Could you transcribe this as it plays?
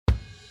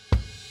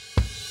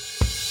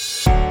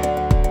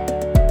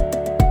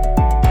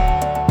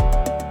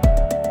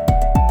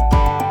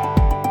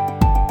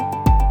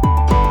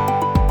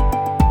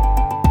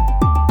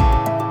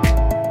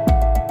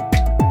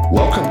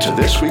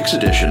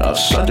week's edition of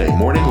Sunday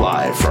Morning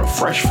Live from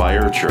Fresh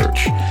Fire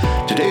Church.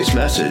 Today's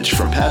message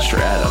from Pastor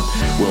Adam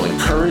will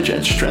encourage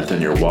and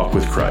strengthen your walk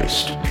with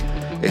Christ.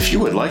 If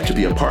you would like to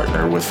be a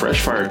partner with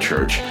Fresh Fire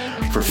Church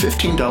for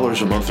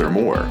 $15 a month or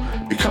more,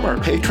 become our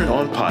patron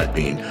on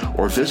Podbean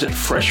or visit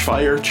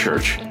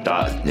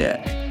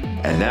freshfirechurch.net.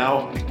 And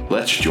now,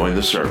 let's join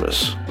the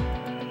service.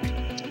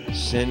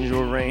 Send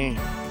your rain.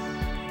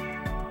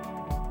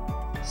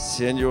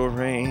 Send your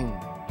rain.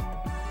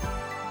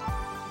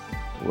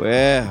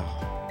 Well,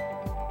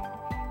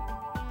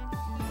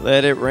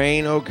 let it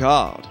rain, oh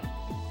God.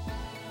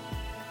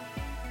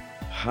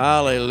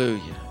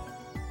 Hallelujah.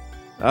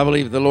 I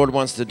believe the Lord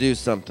wants to do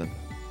something.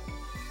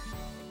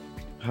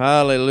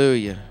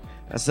 Hallelujah.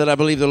 I said, I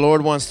believe the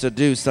Lord wants to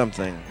do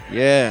something.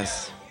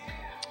 Yes.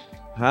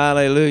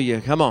 Hallelujah.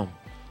 Come on.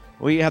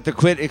 We have to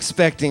quit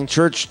expecting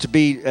church to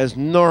be as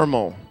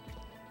normal.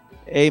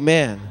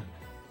 Amen.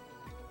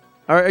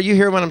 Are you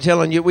hearing what I'm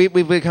telling you?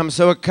 We've become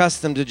so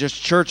accustomed to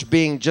just church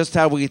being just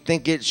how we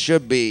think it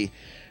should be.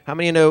 How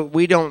many of you know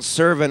we don't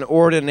serve an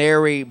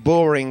ordinary,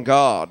 boring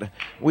God?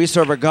 We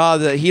serve a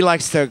God that He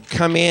likes to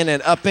come in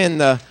and up in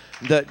the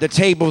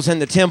tables in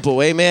the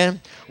temple,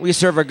 amen? We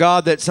serve a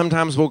God that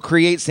sometimes will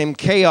create some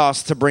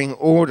chaos to bring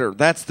order.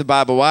 That's the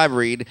Bible I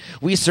read.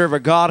 We serve a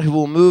God who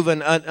will move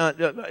in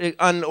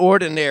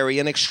unordinary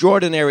and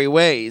extraordinary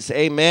ways,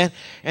 amen?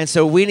 And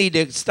so we need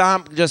to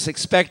stop just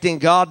expecting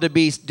God to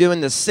be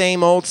doing the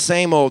same old,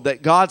 that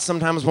God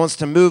sometimes wants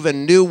to move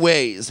in new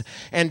ways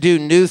and do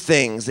new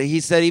things. He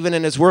said even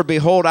in His word,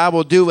 behold, I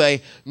will do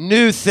a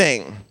new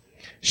thing.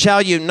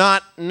 Shall you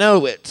not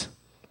know it?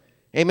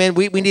 Amen.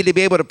 We need to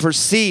be able to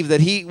perceive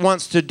that He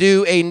wants to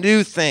do a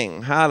new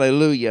thing.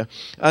 Hallelujah.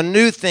 A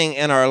new thing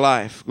in our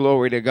life.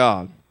 Glory to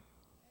God.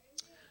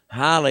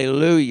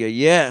 Hallelujah.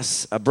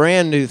 Yes, a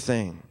brand new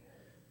thing.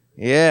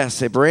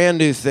 Yes, a brand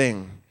new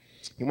thing.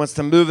 He wants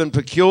to move in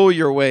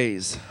peculiar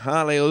ways.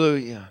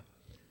 Hallelujah.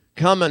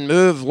 Come and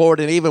move, Lord,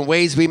 in even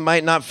ways we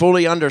might not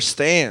fully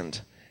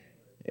understand.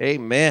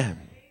 Amen.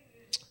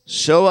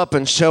 Show up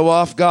and show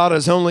off, God,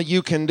 as only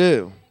You can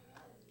do.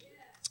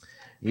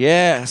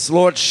 Yes,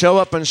 Lord, show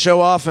up and show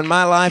off in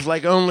my life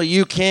like only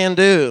You can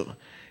do.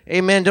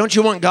 Amen. Don't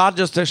you want God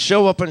just to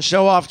show up and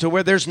show off to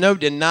where there's no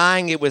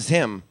denying it was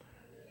Him?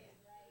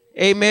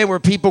 Amen. Where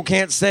people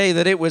can't say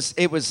that it was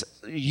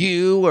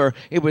you or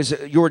it was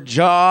your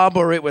job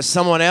or it was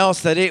someone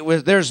else,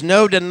 there's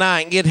no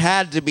denying it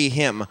had to be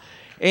Him.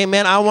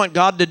 Amen. I want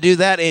God to do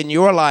that in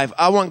your life.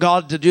 I want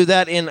God to do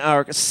that in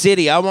our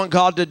city. I want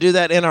God to do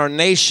that in our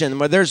nation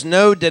where there's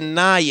no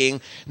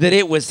denying that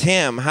it was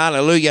Him.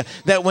 Hallelujah.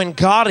 That when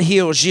God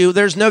heals you,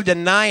 there's no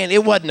denying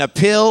it wasn't a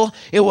pill.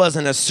 It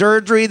wasn't a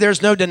surgery.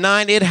 There's no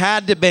denying it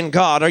had to have been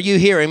God. Are you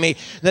hearing me?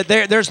 That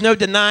there's no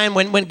denying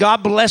when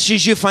God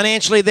blesses you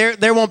financially,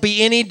 there won't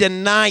be any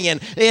denying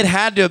it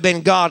had to have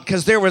been God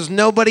because there was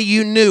nobody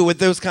you knew with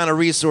those kind of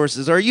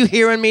resources. Are you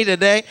hearing me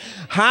today?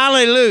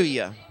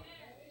 Hallelujah.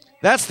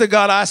 That's the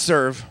God I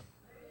serve.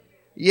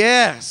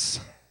 Yes.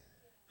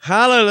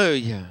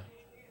 Hallelujah.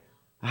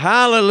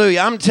 Hallelujah.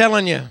 I'm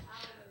telling you,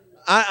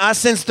 I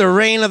sense the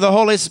rain of the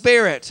Holy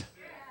Spirit.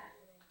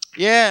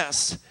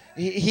 Yes.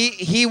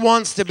 He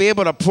wants to be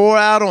able to pour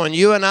out on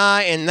you and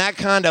I in that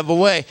kind of a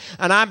way.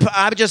 And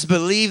I just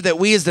believe that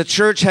we as the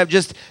church have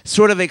just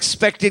sort of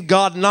expected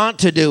God not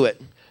to do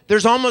it.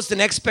 There's almost an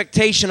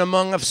expectation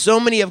among so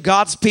many of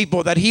God's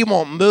people that He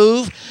won't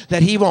move,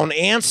 that He won't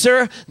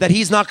answer, that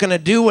He's not going to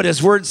do what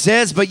His word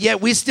says, but yet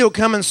we still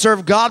come and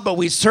serve God, but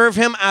we serve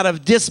Him out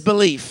of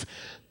disbelief.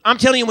 I'm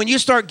telling you, when you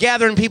start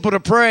gathering people to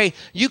pray,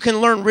 you can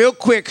learn real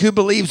quick who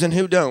believes and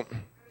who don't.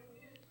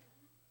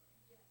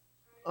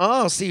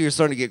 Oh, see, you're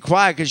starting to get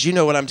quiet because you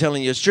know what I'm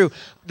telling you is true.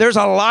 There's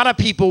a lot of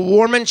people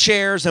warming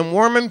chairs and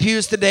warming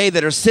pews today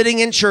that are sitting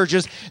in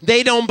churches.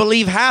 They don't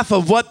believe half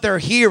of what they're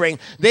hearing.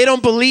 They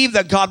don't believe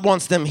that God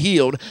wants them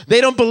healed. They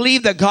don't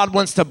believe that God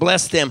wants to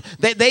bless them.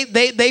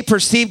 They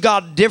perceive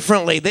God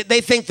differently. They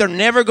think they're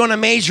never going to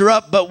measure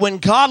up. But when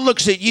God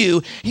looks at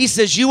you, He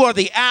says, you are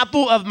the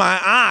apple of my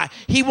eye.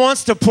 He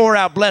wants to pour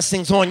out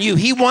blessings on you.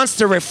 He wants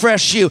to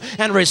refresh you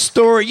and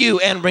restore you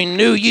and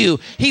renew you.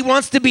 He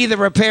wants to be the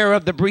repairer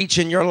of the breach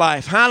in your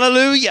life.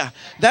 Hallelujah.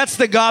 That's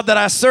the God that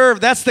I serve.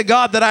 That's the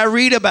God that I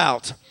read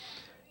about.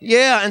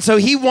 Yeah, and so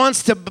He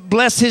wants to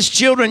bless His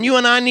children. You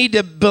and I need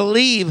to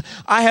believe.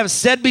 I have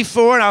said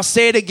before, and I'll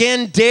say it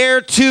again,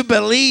 dare to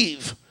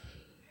believe.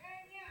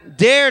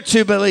 Dare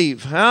to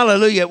believe.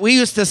 Hallelujah. We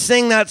used to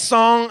sing that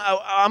song.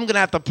 I'm going to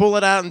have to pull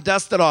it out and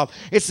dust it off.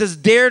 It says,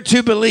 dare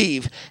to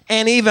believe,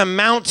 and even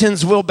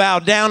mountains will bow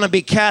down and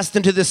be cast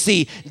into the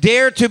sea.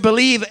 Dare to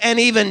believe, and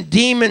even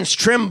demons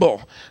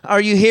tremble.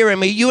 Are you hearing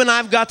me? You and I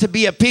have got to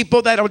be a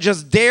people that will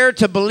just dare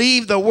to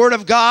believe the Word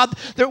of God.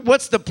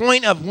 What's the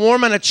point of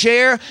warming a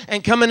chair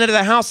and coming into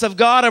the house of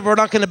God if we're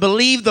not going to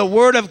believe the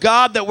Word of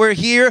God that we're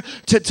here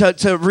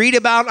to read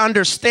about,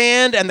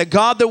 understand, and the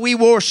God that we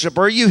worship?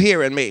 Are you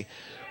hearing me?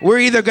 We're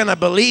either going to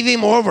believe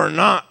Him or we're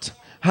not.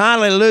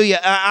 Hallelujah.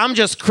 I'm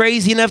just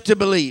crazy enough to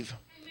believe.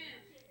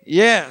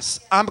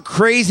 Yes, I'm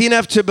crazy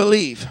enough to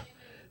believe.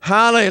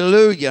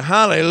 Hallelujah.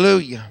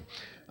 Hallelujah.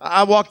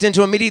 I walked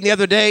into a meeting the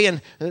other day,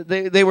 and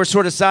they were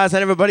sort of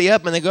sizing everybody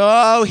up, and they go,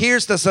 oh,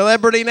 here's the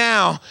celebrity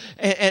now.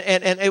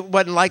 And it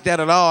wasn't like that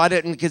at all. I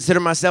didn't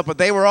consider myself, but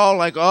they were all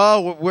like,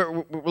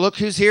 oh, look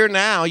who's here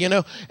now,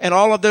 and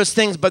all of those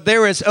things. But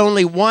there is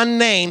only one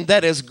name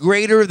that is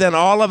greater than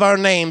all of our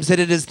names, and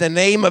it is the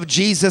name of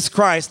Jesus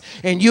Christ.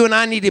 And you and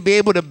I need to be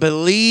able to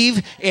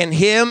believe in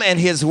him and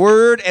his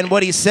word and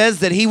what he says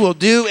that he will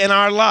do in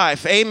our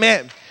life.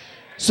 Amen.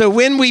 So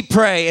when we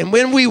pray and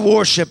when we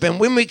worship and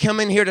when we come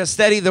in here to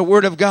study the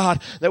Word of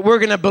God, that we're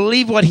going to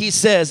believe what He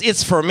says.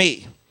 It's for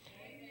me.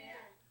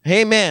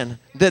 Amen.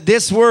 That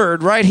this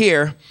word right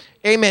here,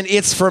 amen,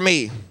 it's for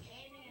me. Amen.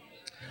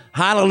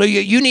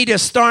 Hallelujah. You need to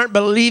start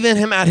believing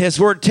Him at His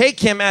word.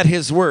 Take Him at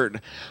His word.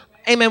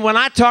 Amen. When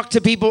I talk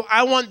to people,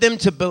 I want them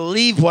to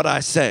believe what I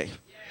say.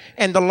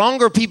 And the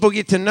longer people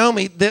get to know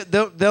me,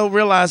 they'll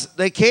realize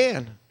they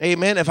can.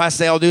 Amen. If I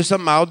say I'll do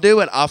something, I'll do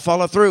it. I'll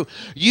follow through.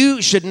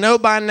 You should know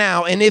by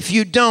now, and if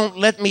you don't,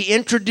 let me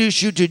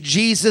introduce you to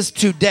Jesus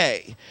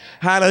today.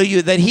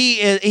 Hallelujah. That he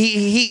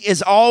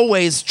is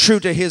always true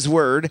to his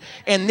word,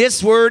 and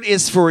this word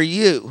is for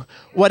you.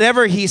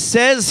 Whatever he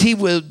says, he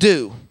will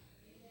do.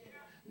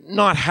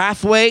 Not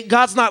halfway.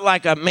 God's not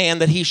like a man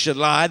that he should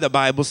lie, the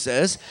Bible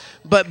says.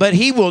 But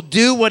he will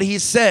do what he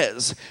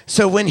says.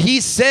 So when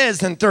he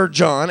says in 3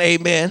 John,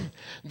 amen,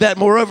 that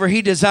moreover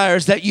he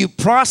desires that you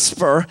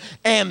prosper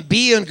and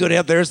be in good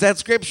health. There's that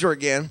scripture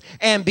again.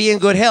 And be in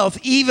good health,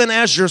 even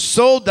as your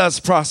soul does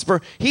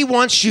prosper. He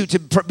wants you to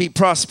be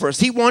prosperous.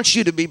 He wants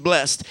you to be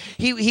blessed.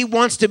 He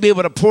wants to be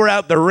able to pour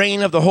out the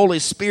rain of the Holy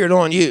Spirit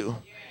on you.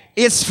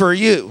 It's for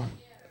you.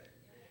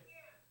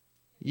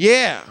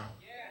 Yeah.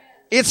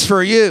 It's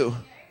for you.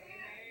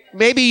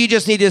 Maybe you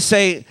just need to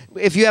say,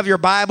 if you have your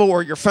Bible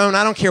or your phone,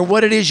 I don't care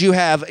what it is you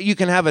have. You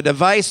can have a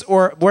device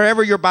or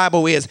wherever your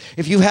Bible is.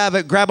 If you have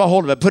it, grab a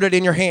hold of it, put it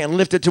in your hand,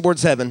 lift it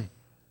towards heaven.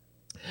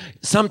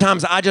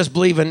 Sometimes I just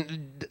believe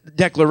in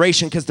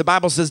declaration because the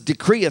Bible says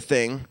decree a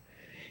thing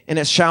and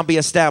it shall be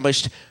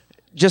established.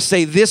 Just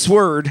say this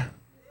word,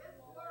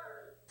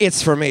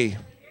 it's for me.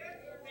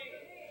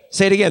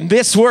 Say it again.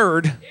 This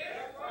word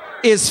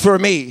is for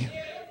me.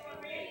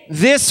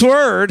 This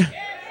word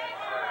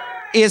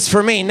is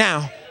for me.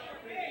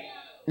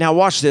 Now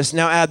watch this.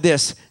 Now add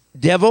this.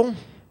 Devil,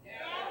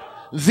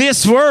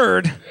 this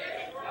word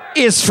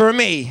is for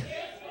me.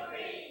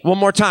 One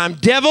more time.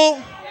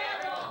 Devil,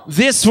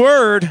 this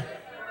word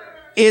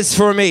is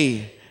for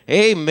me.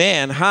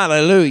 Amen.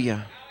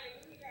 Hallelujah.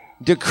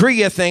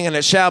 Decree a thing and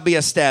it shall be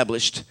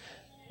established,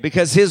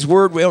 because his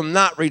word will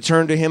not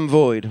return to him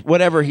void.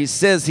 Whatever he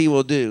says he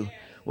will do.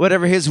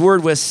 Whatever his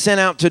word was sent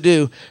out to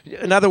do.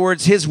 In other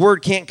words, his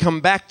word can't come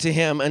back to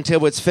him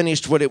until it's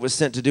finished what it was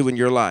sent to do in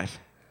your life.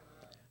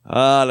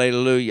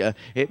 Hallelujah.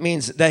 It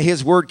means that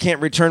his word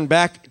can't return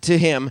back to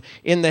him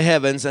in the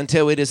heavens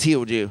until it has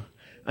healed you,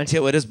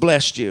 until it has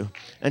blessed you,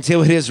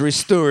 until it has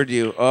restored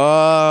you.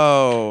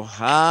 Oh,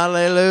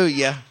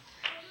 hallelujah.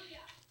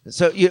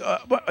 So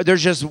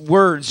there's just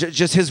words,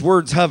 just his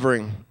words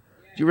hovering. Do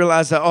you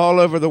realize that all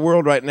over the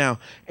world right now?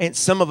 And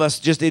some of us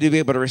just need to be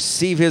able to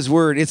receive his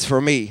word. It's for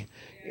me.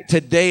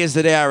 Today is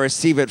the day I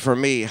receive it for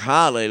me.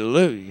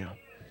 Hallelujah.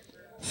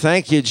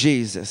 Thank you,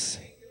 Jesus.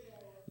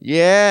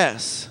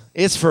 Yes,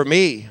 it's for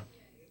me.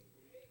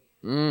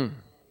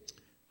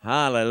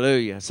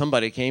 Hallelujah.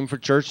 Somebody came for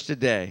church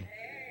today.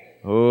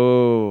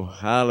 Oh,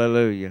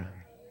 hallelujah.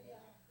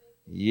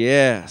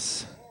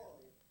 Yes,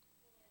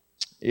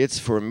 it's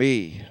for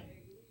me.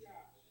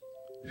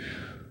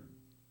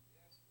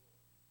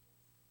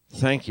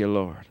 Thank you,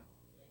 Lord.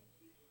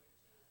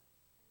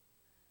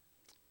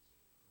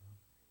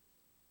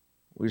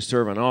 We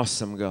serve an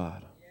awesome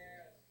God.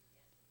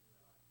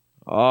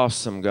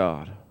 Awesome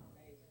God.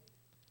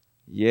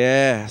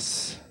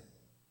 Yes.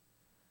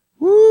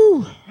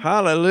 Woo!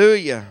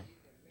 Hallelujah.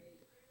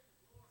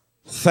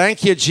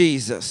 Thank you,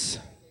 Jesus.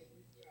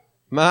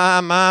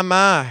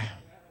 My.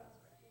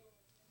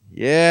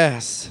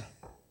 Yes.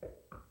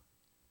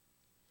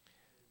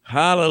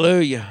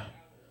 Hallelujah.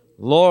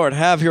 Lord,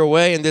 have your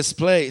way in this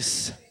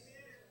place.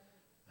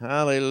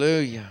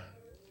 Hallelujah.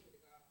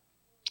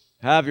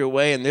 Have your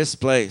way in this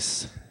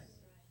place.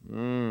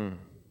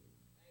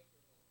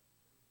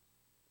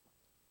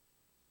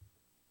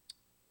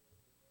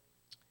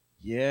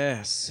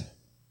 Yes.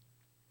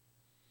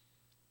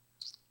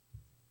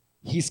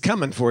 He's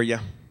coming for you.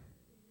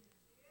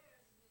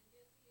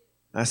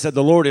 I said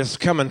the Lord is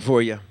coming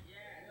for you.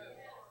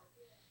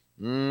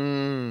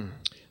 I'm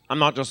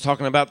not just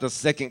talking about the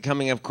second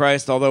coming of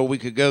Christ, although we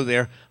could go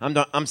there.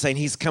 I'm saying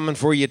he's coming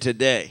for you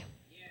today.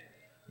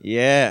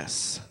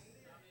 Yes.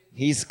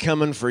 He's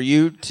coming for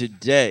you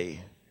today.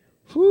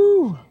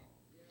 Whew.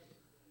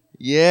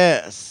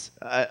 Yes.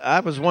 I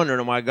was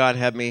wondering why God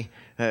had me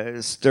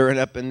stirring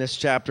up in this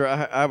chapter.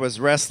 I was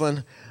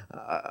wrestling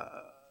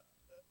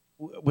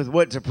with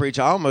what to preach.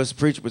 I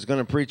almost was going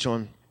to preach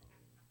on,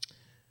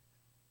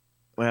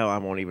 well, I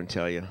won't even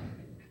tell you.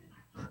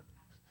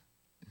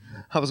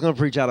 I was going to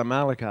preach out of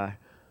Malachi. I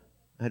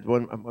had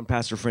one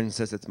pastor friend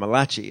says it's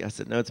Malachi. I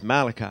said, no, it's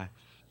Malachi.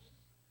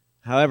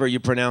 however you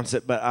pronounce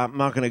it, but I'm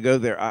not going to go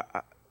there.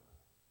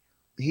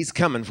 He's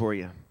coming for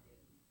you.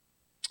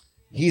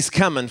 He's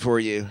coming for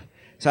you.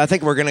 So I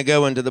think we're going to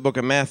go into the book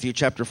of Matthew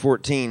chapter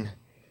 14.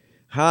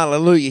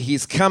 Hallelujah.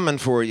 He's coming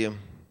for you.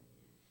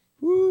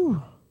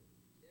 Woo.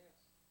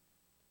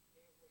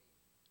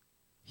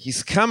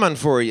 He's coming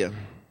for you.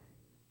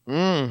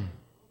 Oh,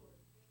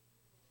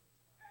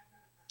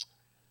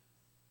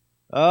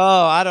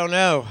 I don't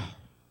know.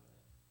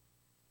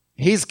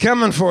 He's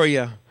coming for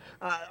you.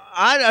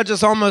 I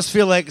just almost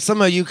feel like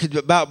some of you could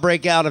about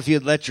break out if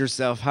you'd let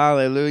yourself.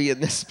 Hallelujah in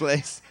this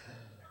place.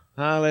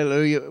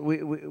 Hallelujah.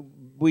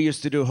 We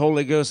used to do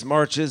Holy Ghost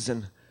marches,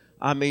 and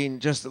I mean,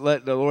 just to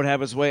let the Lord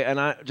have his way. And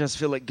I just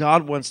feel like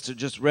God wants to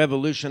just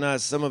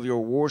revolutionize some of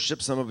your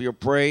worship, some of your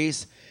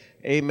praise.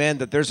 Amen.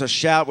 That there's a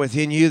shout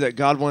within you that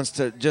God wants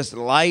to just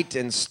light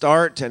and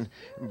start and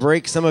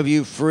break some of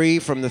you free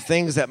from the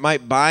things that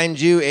might bind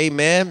you.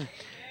 Amen.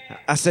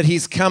 I said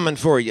he's coming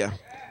for you.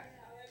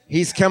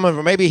 He's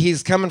coming. Maybe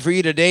he's coming for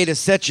you today to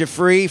set you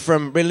free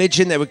from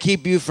religion that would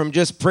keep you from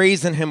just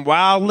praising him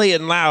wildly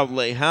and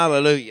loudly.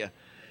 Hallelujah.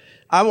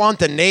 I want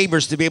the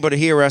neighbors to be able to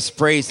hear us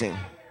praising.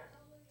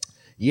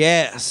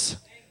 Yes.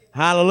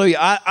 Hallelujah.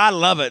 I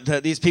love it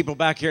that these people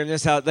back here in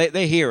this house,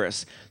 they hear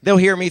us. They'll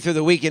hear me through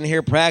the weekend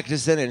here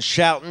practicing and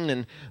shouting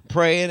and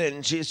praying.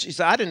 And she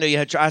said, I didn't know you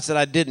had I said,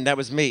 I didn't. That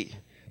was me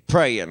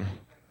praying.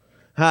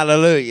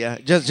 Hallelujah.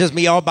 Just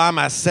me all by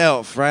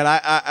myself, right?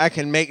 I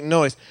can make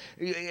noise.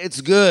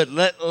 It's good.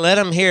 Let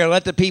them hear.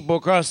 Let the people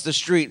across the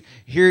street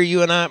hear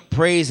you and I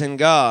praising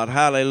God.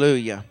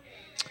 Hallelujah.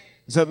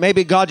 So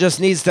maybe God just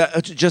needs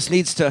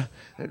to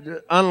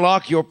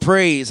unlock your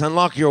praise,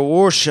 unlock your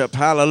worship.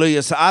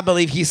 Hallelujah. So I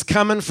believe he's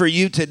coming for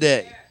you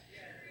today.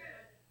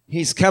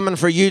 He's coming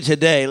for you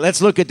today.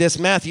 Let's look at this,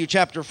 Matthew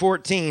chapter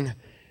 14.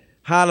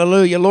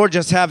 Hallelujah. Lord,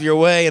 just have your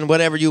way in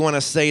whatever you want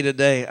to say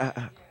today.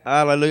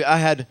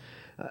 Hallelujah.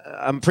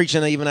 I'm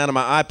preaching even out of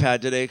my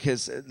iPad today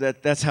because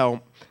that's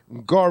how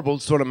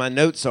garbled sort of my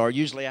notes are.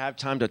 Usually I have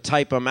time to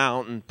type them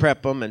out and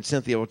prep them, and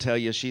Cynthia will tell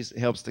you she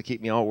helps to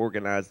keep me all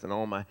organized in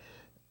all my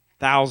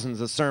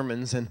thousands of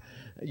sermons, and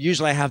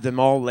usually I have them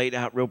all laid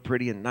out real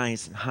pretty and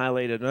nice and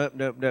highlighted.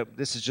 Nope.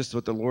 This is just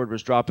what the Lord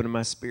was dropping in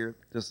my spirit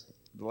just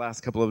the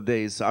last couple of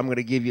days. So I'm going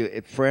to give you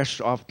it fresh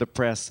off the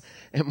press,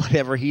 and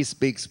whatever he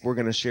speaks, we're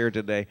going to share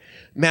today.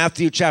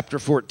 Matthew chapter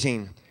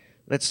 14.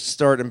 Let's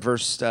start in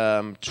verse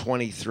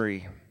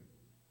 23.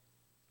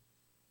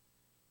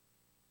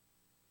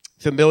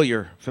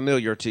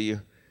 Familiar to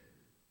you.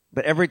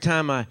 But every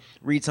time I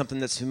read something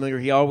that's familiar,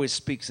 he always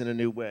speaks in a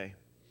new way.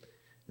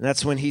 And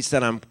that's when he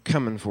said, I'm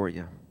coming for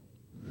you.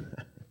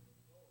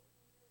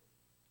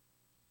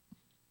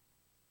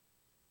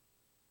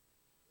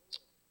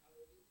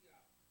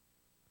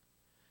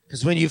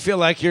 Because when you feel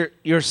like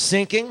you're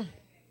sinking,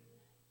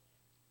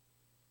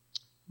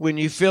 when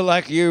you feel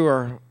like you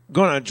are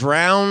going to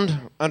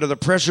drown under the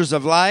pressures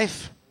of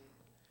life,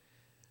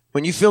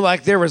 when you feel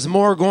like there is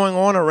more going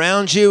on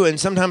around you, and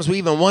sometimes we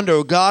even wonder,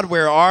 oh God,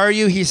 where are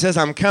you? He says,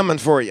 I'm coming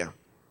for you.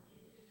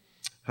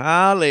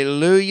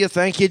 Hallelujah.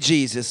 Thank you,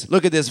 Jesus.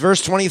 Look at this,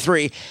 verse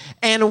 23.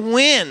 And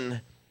when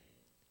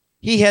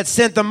he had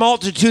sent the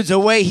multitudes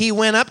away, he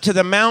went up to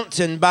the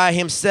mountain by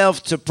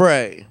himself to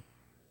pray.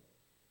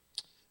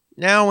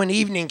 Now when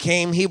evening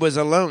came, he was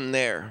alone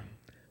there.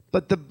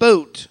 But the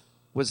boat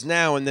was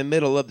now in the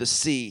middle of the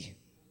sea,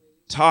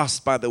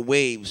 tossed by the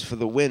waves, for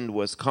the wind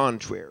was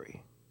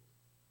contrary.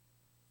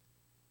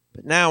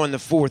 But now in the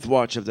fourth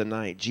watch of the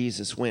night,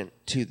 Jesus went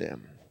to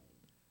them,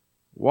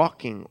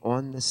 walking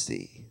on the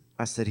sea.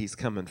 I said, he's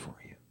coming for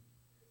you.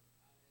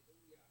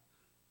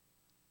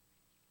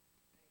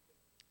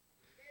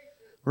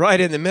 Right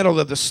in the middle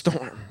of the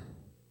storm.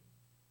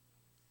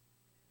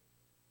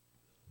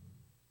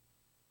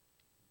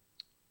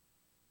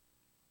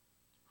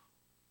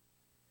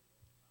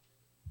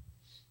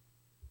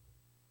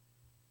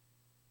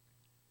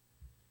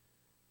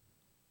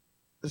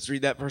 Let's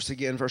read that verse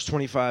again, verse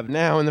 25.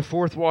 Now in the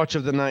fourth watch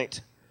of the night,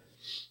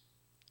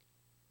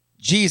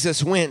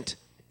 Jesus went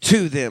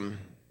to them,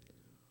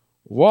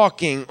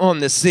 walking on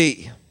the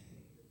sea.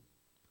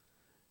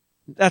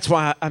 That's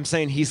why I'm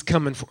saying he's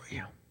coming for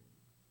you.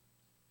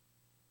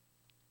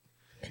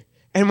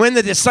 And when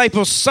the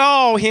disciples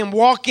saw him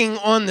walking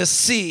on the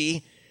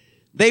sea,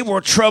 they were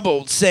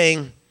troubled,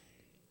 saying,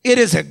 it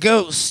is a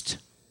ghost.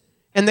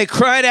 And they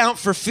cried out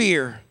for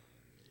fear.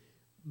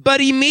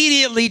 But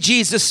immediately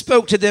Jesus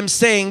spoke to them,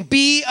 saying,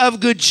 be of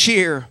good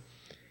cheer.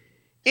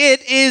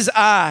 It is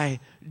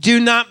I. Do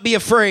not be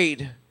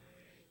afraid.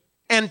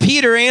 And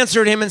Peter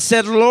answered him and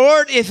said,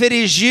 Lord, if it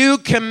is you,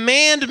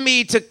 command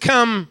me to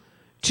come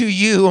to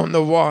you on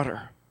the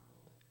water.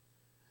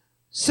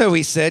 So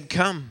he said,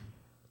 come.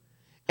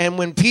 And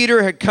when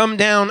Peter had come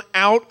down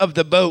out of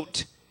the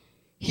boat,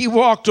 he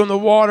walked on the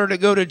water to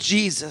go to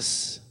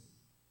Jesus.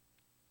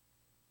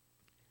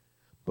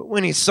 But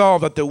when he saw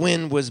that the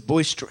wind was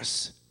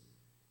boisterous,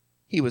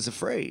 he was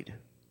afraid.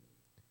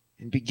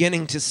 And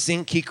beginning to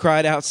sink, he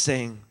cried out,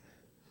 saying,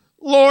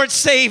 Lord,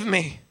 save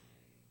me.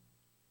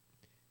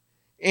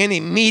 And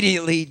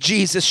immediately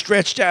Jesus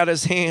stretched out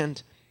his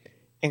hand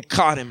and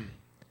caught him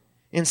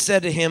and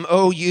said to him,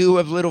 "O you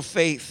of little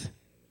faith,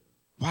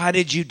 why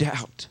did you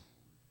doubt?"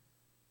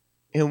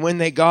 And when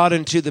they got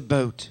into the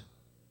boat,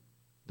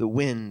 the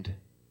wind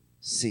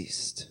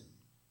ceased.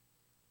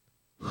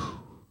 Whew.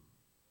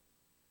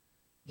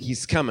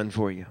 He's coming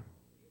for you.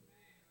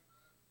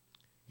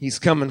 He's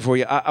coming for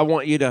you. I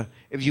want you to,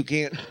 if you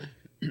can't,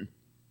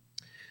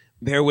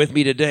 bear with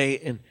me today.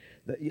 And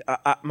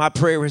my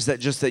prayer is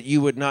that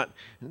you would not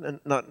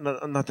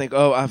think,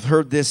 oh, I've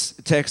heard this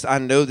text, I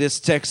know this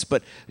text,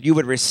 but you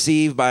would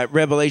receive by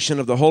revelation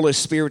of the Holy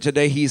Spirit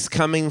today. He's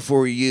coming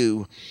for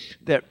you.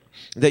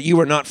 That you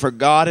are not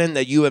forgotten,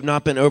 that you have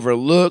not been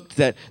overlooked,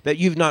 that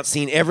you've not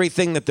seen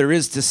everything that there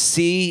is to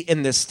see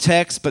in this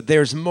text, but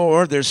there's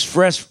more. There's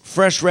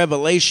fresh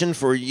revelation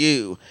for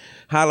you.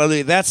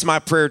 Hallelujah. That's my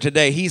prayer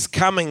today. He's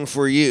coming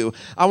for you.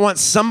 I want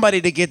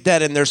somebody to get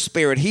that in their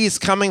spirit. He's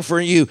coming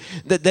for you.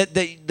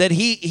 That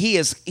he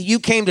is. You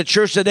came to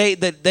church today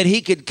that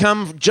he could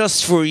come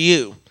just for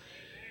you.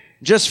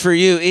 Just for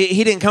you.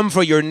 He didn't come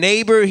for your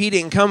neighbor. He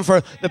didn't come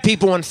for the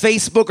people on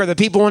Facebook or the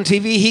people on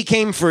TV. He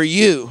came for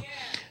you.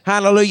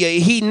 Hallelujah.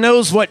 He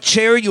knows what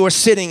chair you are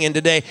sitting in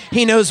today.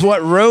 He knows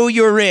what row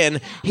you're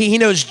in. He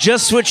knows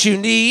just what you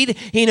need.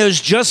 He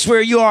knows just where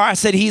you are. I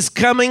said, he's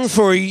coming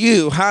for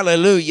you.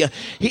 Hallelujah.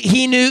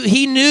 He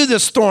knew the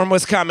storm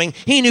was coming.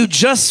 He knew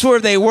just where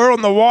they were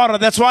on the water.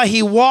 That's why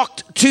he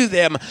walked to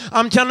them.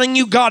 I'm telling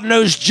you, God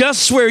knows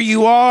just where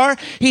you are.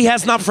 He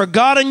has not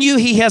forgotten you.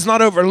 He has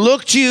not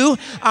overlooked you.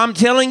 I'm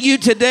telling you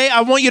today,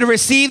 I want you to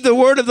receive the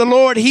word of the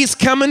Lord. He's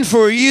coming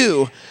for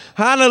you.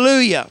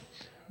 Hallelujah.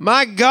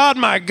 My God,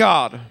 my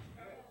God.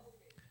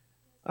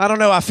 I don't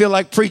know. I feel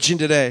like preaching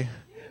today.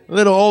 A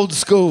little old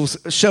school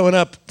showing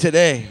up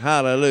today.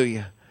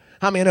 Hallelujah.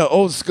 How many know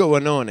old school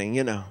anointing,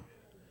 you know?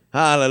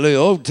 Hallelujah.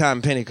 Old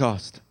time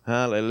Pentecost.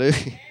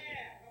 Hallelujah.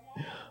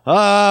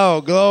 Oh,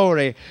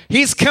 glory.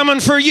 He's coming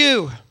for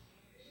you.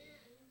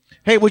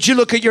 Hey, would you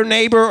look at your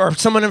neighbor or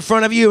someone in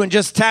front of you and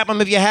just tap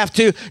them if you have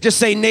to? Just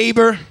say,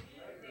 neighbor.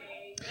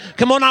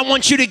 Come on, I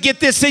want you to get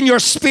this in your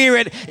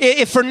spirit.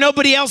 If for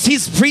nobody else,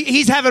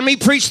 he's having me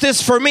preach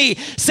this for me.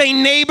 Say,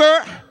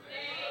 neighbor,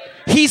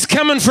 he's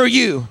coming for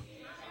you.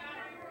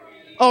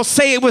 Oh,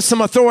 say it with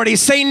some authority.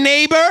 Say,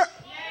 neighbor,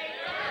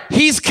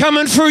 he's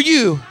coming for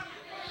you.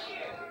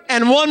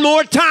 And one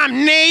more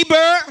time,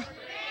 neighbor,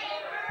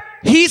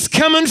 he's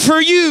coming for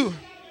you.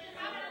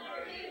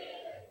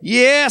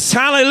 Yes,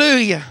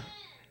 hallelujah.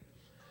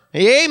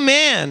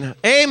 Amen.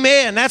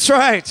 Amen. That's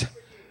right.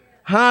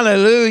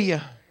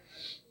 Hallelujah.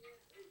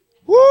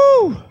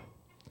 Woo!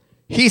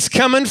 He's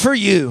coming for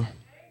you.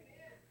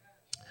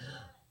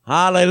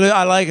 Hallelujah.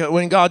 I like it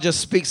when God just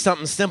speaks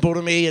something simple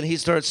to me and he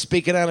starts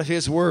speaking out of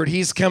his word.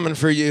 He's coming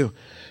for you.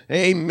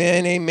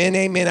 Amen, amen,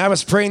 amen. I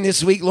was praying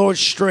this week, Lord,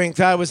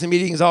 strength. I was in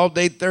meetings all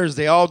day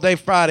Thursday, all day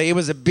Friday. It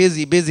was a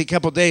busy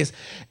couple of days.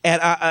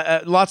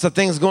 And lots of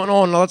things going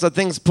on, lots of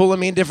things pulling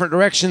me in different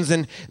directions.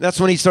 And that's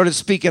when he started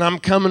speaking, I'm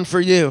coming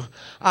for you.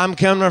 I'm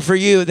coming for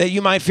you. That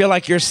you might feel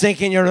like you're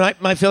sinking, you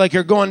might feel like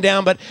you're going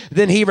down. But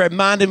then he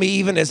reminded me,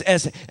 even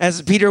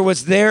as Peter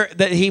was there,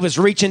 that he was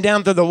reaching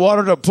down through the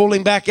water to pull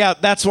him back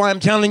out. That's why I'm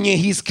telling you,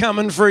 he's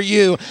coming for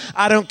you.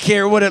 I don't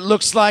care what it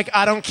looks like.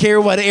 I don't care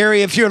what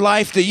area of your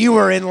life that you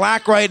are in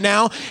lack right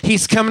now.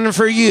 He's coming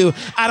for you.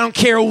 I don't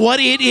care what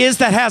it is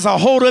that has a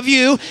hold of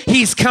you.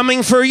 He's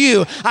coming for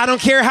you. I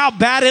don't care how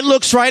bad it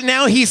looks right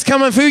now. He's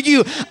coming for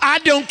you. I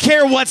don't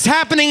care what's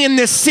happening in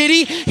this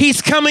city. He's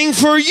coming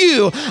for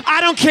you. I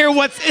don't care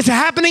what is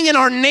happening in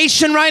our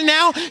nation right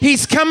now.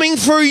 He's coming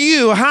for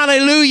you.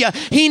 Hallelujah.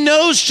 He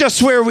knows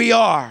just where we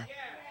are.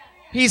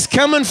 He's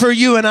coming for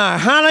you and I.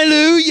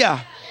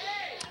 Hallelujah.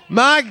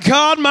 My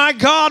God, my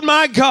God,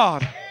 my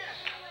God.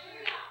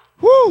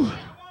 Woo.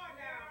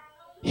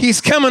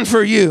 He's coming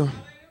for you.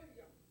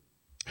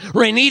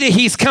 Renita,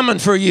 he's coming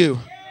for you.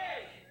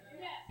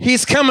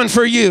 He's coming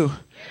for you.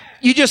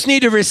 You just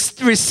need to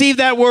receive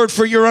that word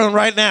for your own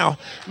right now.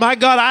 My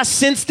God, I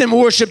sensed in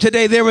worship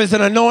today there was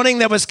an anointing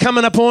that was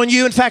coming upon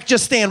you. In fact,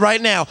 just stand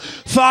right now.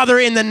 Father,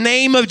 in the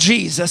name of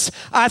Jesus,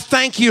 I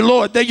thank you,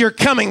 Lord, that you're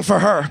coming for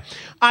her.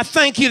 I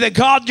thank you that,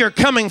 God, you're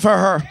coming for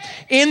her.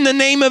 In the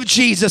name of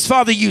Jesus,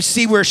 Father, you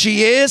see where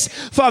she is.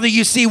 Father,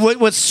 you see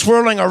what's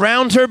swirling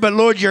around her. But,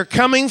 Lord, you're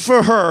coming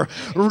for her.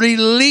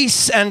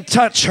 Release and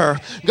touch her.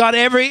 God,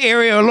 every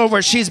area, Lord,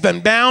 where she's been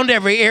bound,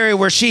 every area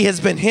where she has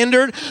been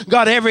hindered.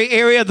 God, every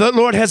area the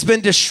Lord has been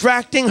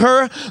distracting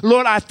her.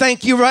 Lord, I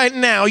thank you right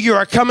now. You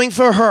are coming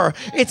for her.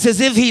 It's as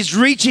if he's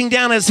reaching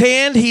down his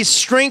hand. He's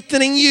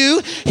strengthening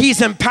you.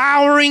 He's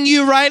empowering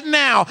you right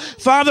now.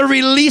 Father,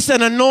 release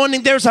an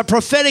anointing. There's a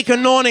prophetic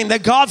anointing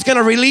that God's going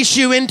to release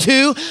you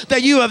into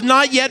that you have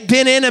not yet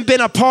been in and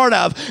been a part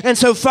of. And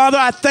so, Father,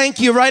 I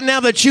thank you right now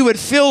that you would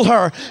fill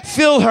her.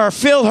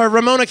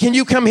 Ramona, can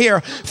you come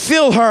here?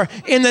 Fill her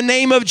in the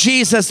name of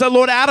Jesus. The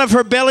Lord, out of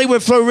her belly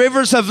would flow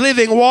rivers of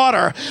living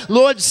water.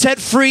 Lord, set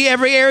free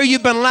every area where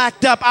you've been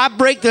locked up, I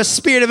break the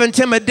spirit of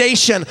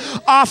intimidation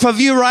off of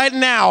you right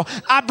now.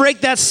 I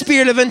break that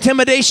spirit of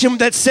intimidation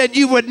that said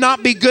you would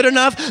not be good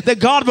enough, that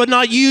God would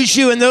not use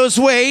you in those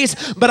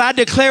ways. But I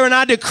declare and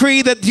I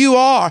decree that you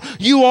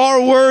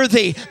are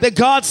worthy, that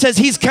God says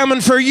he's coming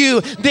for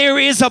you. There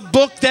is a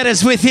book that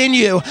is within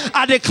you.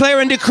 I declare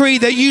and decree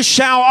that you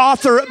shall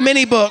author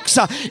many books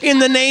in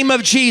the name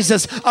of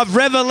Jesus, of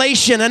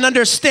revelation and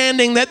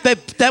understanding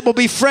that will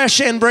be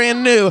fresh and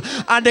brand new.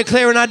 I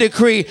declare and I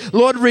decree,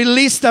 Lord,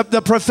 release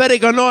the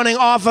prophetic anointing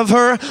off of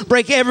her.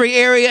 Break every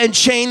area and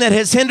chain that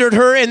has hindered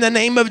her in the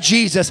name of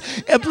Jesus.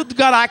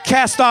 God, I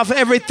cast off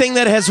everything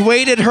that has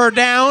weighted her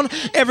down,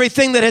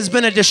 everything that has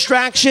been a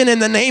distraction in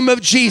the name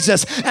of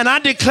Jesus. And I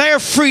declare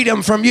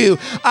freedom from you.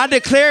 I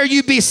declare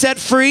you be set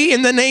free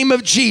in the name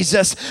of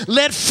Jesus.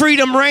 Let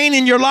freedom reign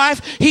in your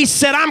life. He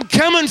said, I'm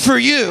coming for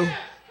you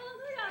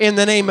in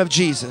the name of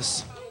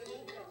Jesus.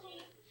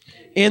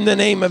 In the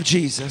name of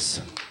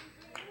Jesus.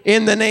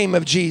 In the name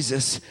of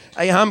Jesus.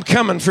 I'm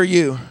coming for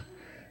you.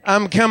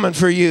 I'm coming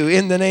for you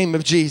in the name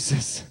of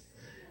Jesus.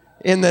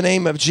 In the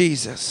name of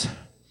Jesus.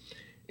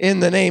 In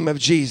the name of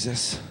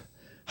Jesus.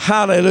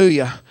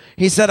 Hallelujah.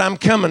 He said, I'm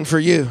coming for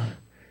you.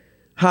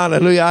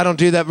 Hallelujah. I don't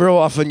do that real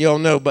often, you'll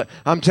know, but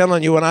I'm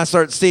telling you, when I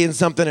start seeing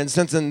something and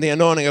sensing the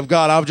anointing of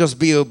God, I'll just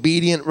be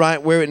obedient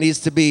right where it needs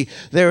to be.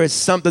 There is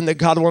something that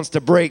God wants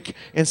to break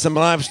in some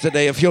lives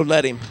today if you'll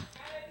let him.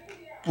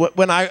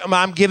 When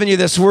I'm giving you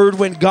this word,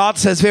 when God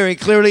says very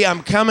clearly,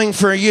 I'm coming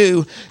for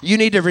you, you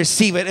need to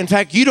receive it. In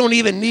fact, you don't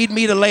even need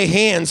me to lay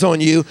hands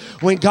on you.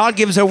 When God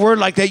gives a word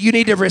like that, you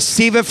need to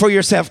receive it for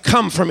yourself.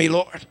 Come for me,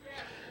 Lord.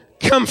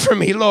 Come for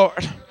me,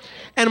 Lord.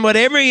 And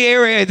whatever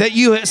area that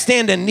you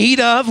stand in need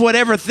of,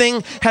 whatever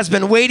thing has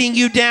been weighting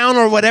you down,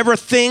 or whatever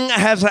thing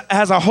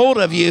has a hold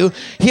of you,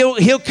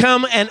 he'll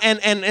come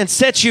and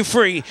set you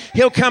free.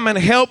 He'll come and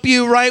help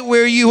you right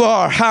where you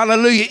are.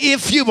 Hallelujah.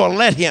 If you will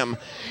let him.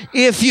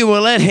 If you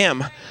will let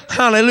him.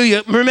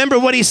 Hallelujah. Remember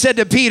what he said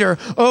to Peter.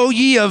 Oh,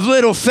 ye of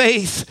little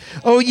faith.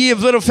 Oh, ye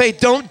of little faith.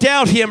 Don't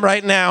doubt him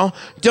right now.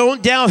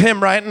 Don't doubt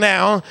him right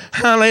now.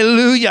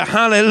 Hallelujah.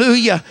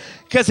 Hallelujah.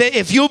 Because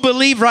if you'll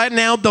believe right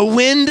now, the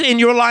wind in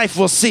your life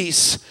will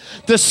cease.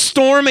 The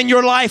storm in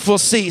your life will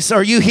cease.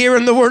 Are you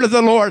hearing the word of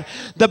the Lord?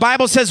 The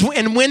Bible says,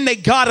 and when they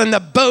got in the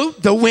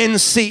boat, the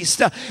wind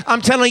ceased.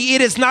 I'm telling you,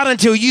 it is not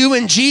until you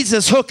and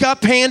Jesus hook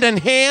up hand in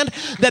hand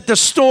that the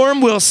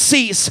storm will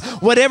cease.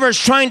 Whatever's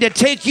trying to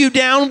take you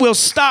down will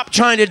stop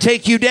trying to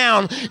take you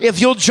down if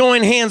you'll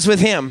join hands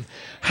with him.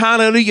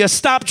 Hallelujah.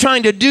 Stop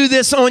trying to do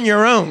this on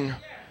your own.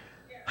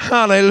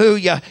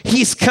 Hallelujah.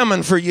 He's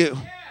coming for you.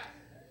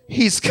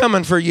 He's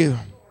coming for you.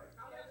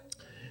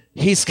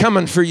 He's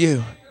coming for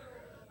you.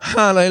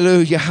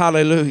 Hallelujah,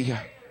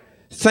 hallelujah.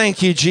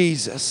 Thank you,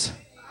 Jesus.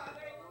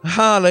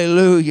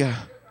 Hallelujah,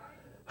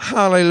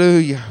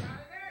 hallelujah,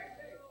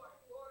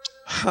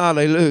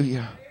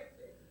 hallelujah.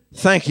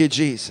 Thank you,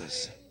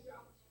 Jesus.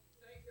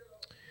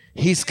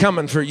 He's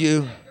coming for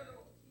you.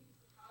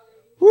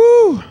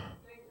 Woo!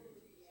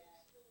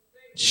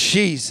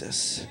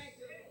 Jesus.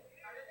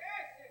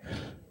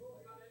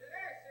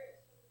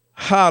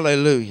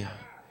 Hallelujah.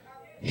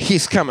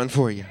 He's coming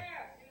for you.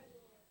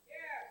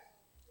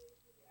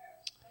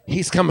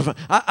 He's coming for you.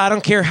 I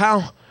don't care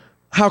how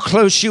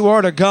close you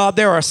are to God.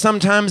 There are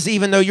sometimes,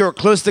 even though you're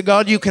close to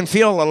God, you can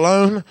feel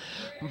alone.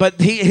 But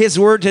his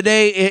word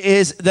today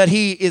is that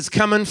he is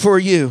coming for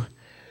you.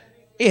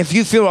 If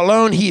you feel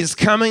alone, he is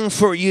coming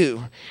for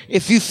you.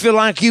 If you feel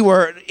like you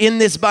are in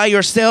this by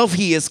yourself,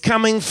 he is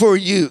coming for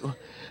you.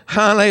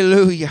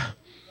 Hallelujah.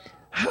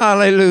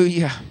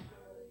 Hallelujah.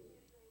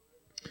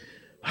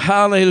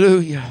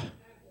 Hallelujah.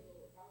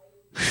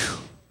 Whew.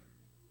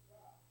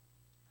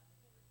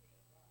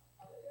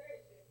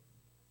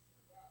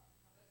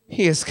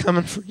 He is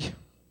coming for you.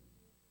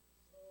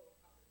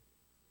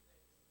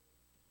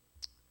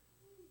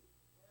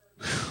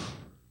 Whew.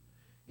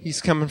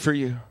 He's coming for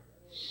you.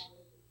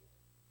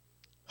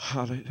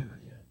 Hallelujah.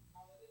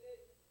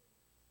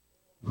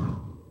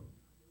 Whew.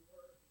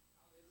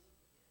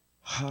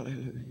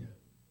 Hallelujah.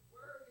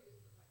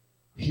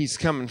 He's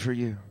coming for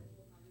you.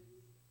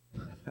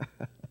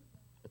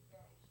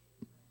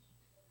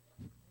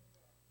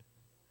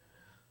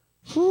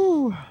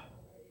 Whew.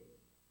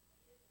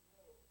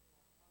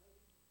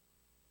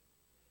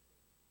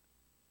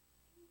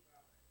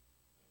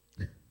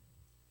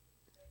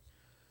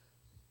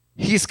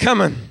 He's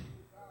coming.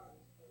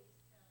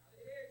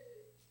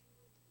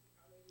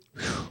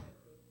 Whew.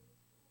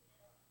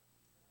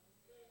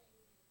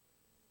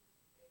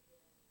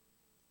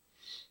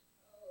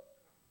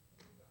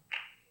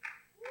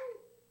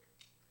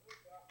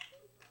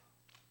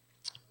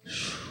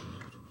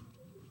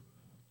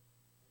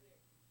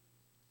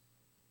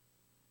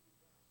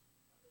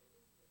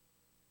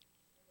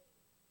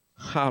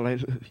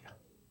 Hallelujah.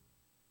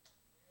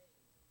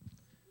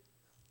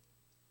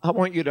 I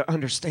want you to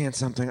understand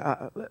something.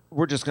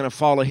 We're just going to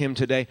follow him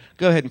today.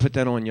 Go ahead and put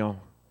that on, y'all.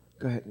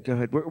 Go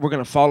ahead. We're going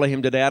to follow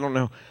him today. I don't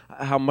know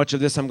how much of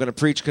this I'm going to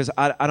preach because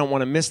I don't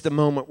want to miss the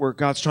moment where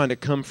God's trying to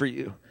come for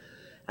you.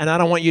 And I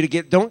don't want you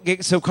to don't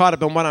get so caught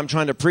up in what I'm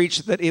trying to preach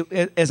that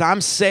as I'm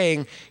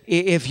saying,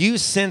 if you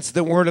sense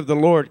the word of the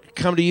Lord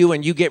come to you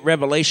and you get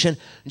revelation,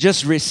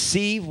 just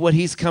receive what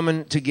he's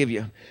coming to give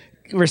you.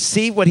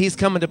 Receive what he's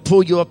coming to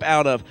pull you up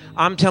out of.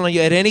 I'm telling you,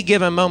 at any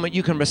given moment,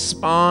 you can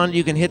respond.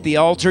 You can hit the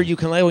altar. You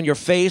can lay on your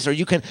face, or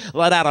you can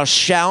let out a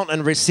shout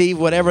and receive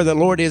whatever the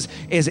Lord is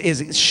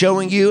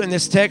showing you in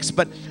this text.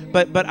 But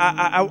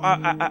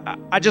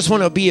I just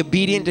want to be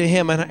obedient to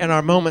him in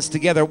our moments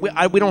together.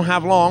 We don't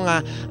have long.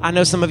 I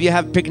know some of you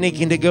have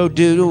picnicking to go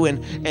do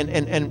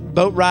and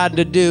boat riding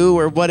to do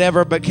or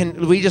whatever. But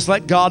can we just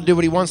let God do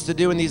what he wants to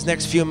do in these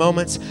next few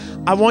moments?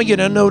 I want you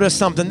to notice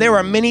something. There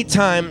are many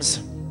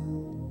times.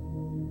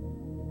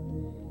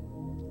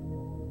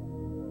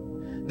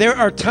 There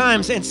are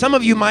times, and some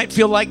of you might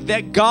feel like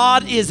that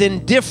God is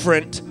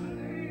indifferent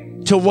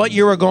to what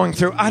you are going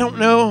through. I don't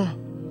know.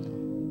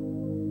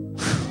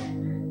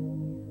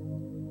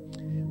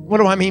 What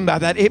do I mean by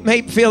that? It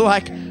may feel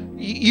like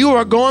you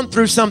are going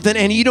through something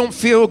and you don't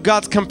feel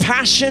God's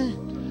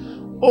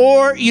compassion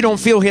or you don't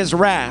feel his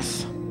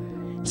wrath.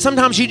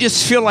 Sometimes you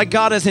just feel like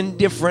God is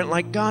indifferent.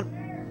 Like, God,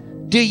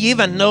 do you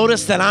even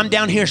notice that I'm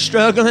down here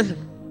struggling?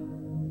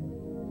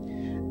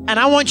 And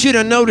I want you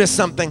to notice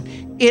something.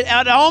 It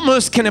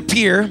almost can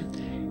appear,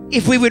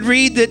 if we would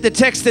read the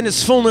text in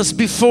its fullness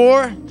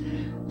before,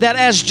 that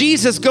as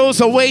Jesus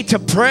goes away to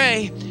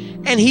pray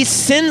and he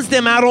sends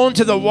them out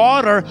onto the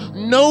water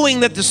knowing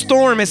that the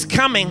storm is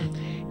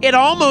coming, it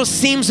almost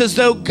seems as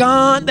though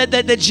God,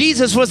 that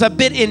Jesus was a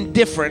bit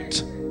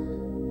indifferent.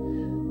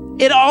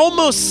 It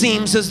almost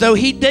seems as though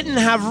he didn't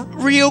have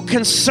real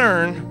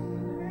concern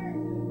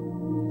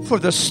for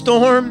the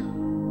storm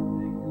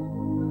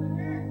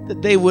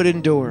that they would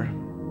endure.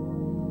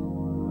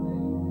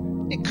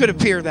 It could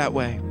appear that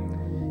way.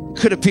 It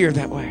could appear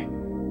that way.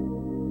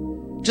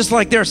 Just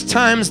like there's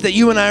times that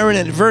you and I are in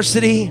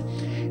adversity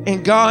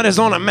and God is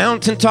on a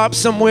mountaintop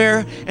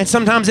somewhere, and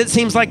sometimes it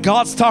seems like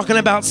God's talking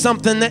about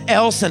something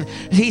else, and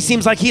he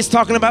seems like he's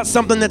talking about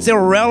something that's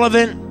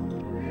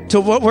irrelevant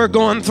to what we're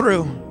going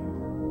through.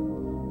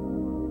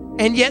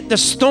 And yet the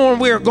storm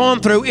we are going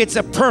through, it's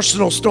a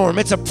personal storm.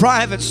 It's a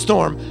private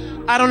storm.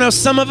 I don't know,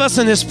 some of us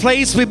in this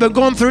place, we've been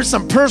going through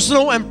some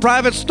personal and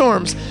private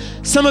storms.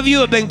 Some of you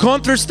have been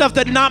going through stuff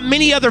that not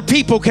many other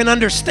people can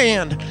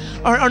understand,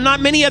 or not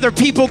many other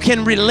people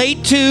can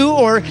relate to,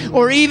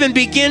 or even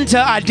begin to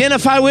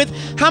identify with.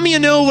 How many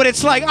of you know what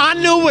it's like? I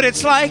know what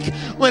it's like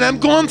when I'm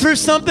going through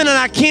something and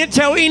I can't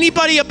tell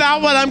anybody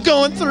about what I'm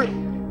going through.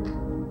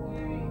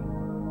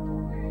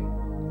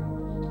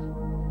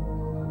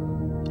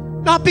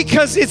 Not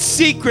because it's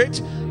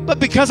secret, but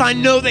because I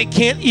know they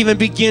can't even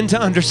begin to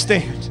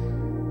understand.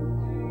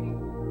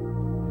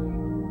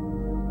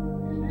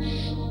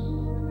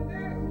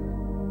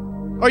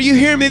 Are you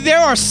hearing me? There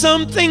are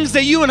some things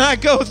that you and I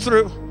go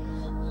through.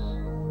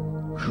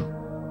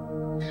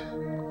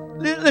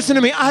 Listen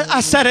to me. I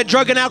sat at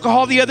Drug and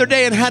Alcohol the other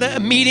day and had a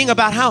meeting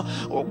about how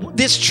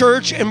this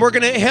church, and we're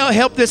going to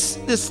help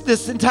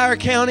this entire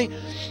county.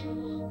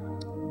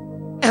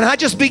 And I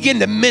just began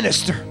to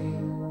minister.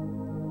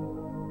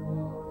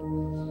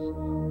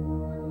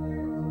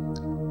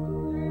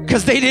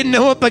 Because they didn't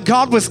know it, but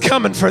God was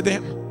coming for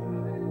them.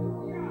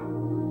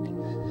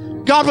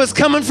 God was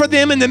coming for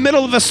them in the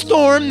middle of a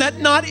storm that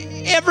not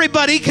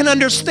everybody can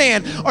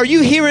understand. Are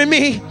you hearing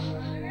me?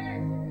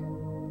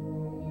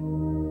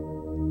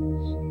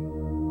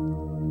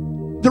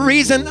 The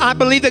reason I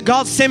believe that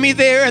God sent me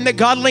there and that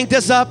God linked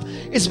us up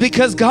is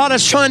because God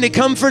is trying to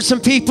come for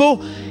some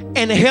people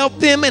and help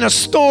them in a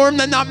storm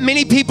that not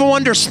many people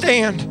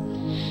understand.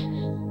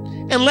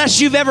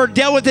 Unless you've ever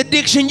dealt with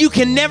addiction, you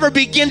can never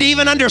begin to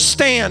even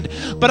understand.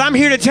 But I'm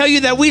here to tell you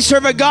that we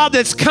serve a God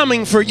that's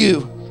coming for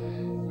you.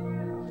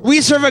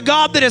 We serve a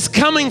God that is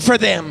coming for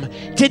them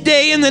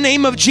today in the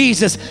name of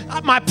Jesus.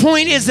 My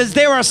point is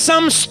there are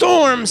some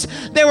storms,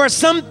 there are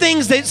some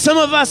things that some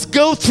of us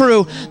go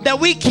through that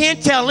we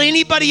can't tell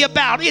anybody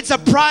about. It's a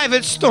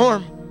private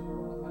storm.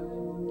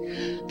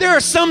 There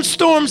are some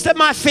storms that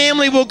my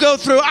family will go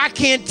through. I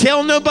can't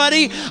tell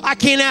nobody. I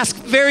can't ask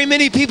very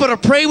many people to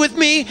pray with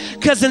me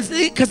because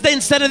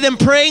instead of them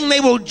praying, they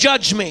will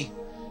judge me.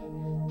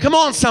 Come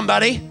on,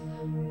 somebody.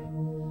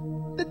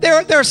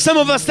 There are some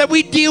of us that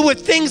we deal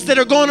with things that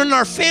are going on in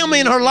our family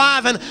and our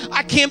life, and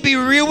I can't be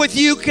real with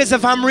you because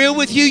if I'm real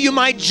with you, you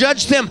might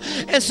judge them.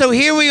 And so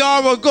here we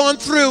are, we're going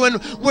through,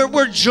 and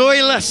we're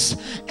joyless,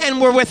 and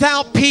we're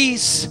without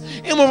peace,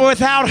 and we're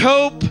without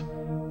hope.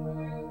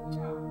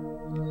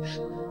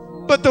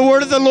 But the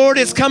word of the Lord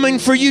is coming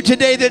for you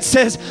today that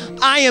says,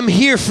 I am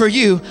here for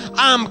you.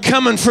 I'm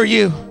coming for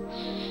you.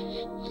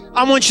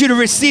 I want you to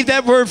receive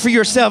that word for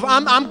yourself.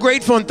 I'm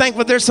grateful and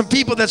thankful there's some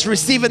people that's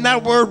receiving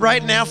that word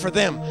right now for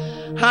them.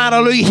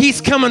 Hallelujah.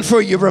 He's coming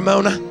for you,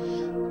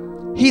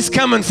 Ramona. He's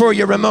coming for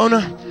you,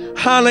 Ramona.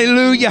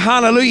 Hallelujah,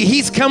 hallelujah.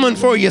 He's coming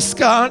for you,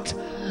 Scott.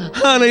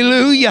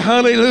 Hallelujah,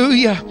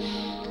 hallelujah.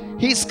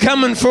 He's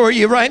coming for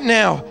you right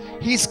now.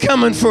 He's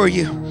coming for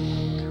you.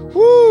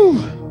 Woo.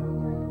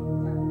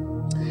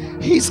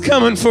 He's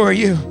coming for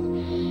you.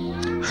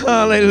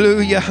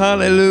 Hallelujah,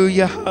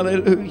 hallelujah,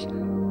 hallelujah.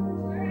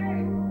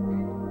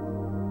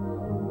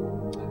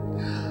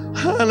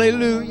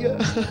 Hallelujah.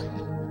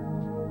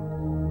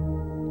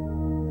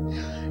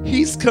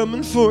 He's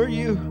coming for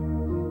you.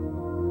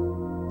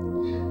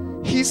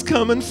 He's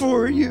coming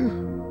for you.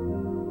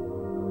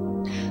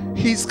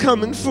 He's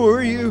coming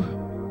for you.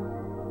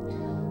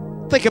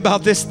 Think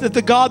about this, that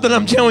the God that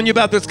I'm telling you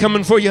about that's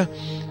coming for you,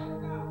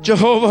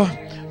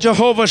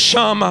 Jehovah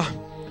Shammah.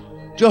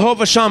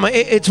 Jehovah Shammah,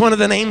 it's one of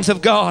the names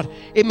of God.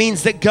 It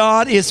means that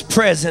God is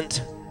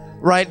present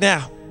right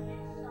now.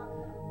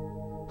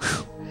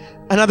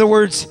 In other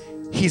words,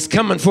 He's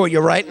coming for you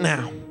right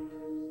now.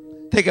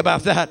 Think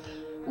about that.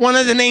 One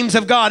of the names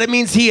of God, it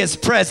means He is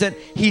present.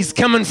 He's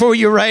coming for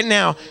you right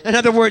now. In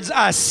other words,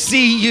 I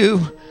see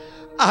you.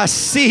 I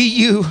see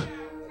you.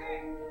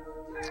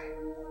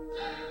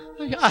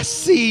 I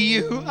see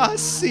you. I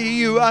see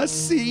you. I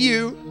see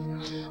you.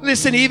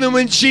 Listen, even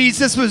when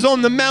Jesus was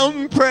on the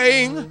mountain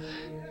praying,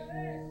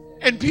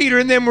 and Peter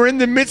and them were in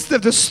the midst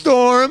of the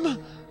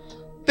storm,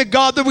 the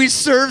God that we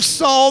serve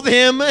saw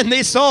them, and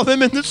they saw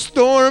them in the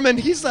storm, and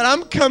He said,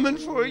 I'm coming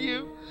for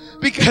you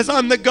because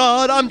I'm the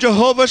God. I'm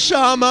Jehovah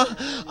Shammah.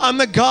 I'm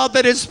the God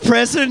that is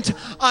present.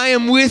 I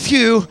am with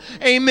you.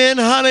 Amen.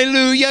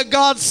 Hallelujah.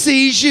 God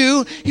sees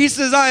you. He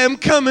says, I am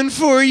coming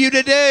for you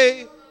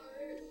today.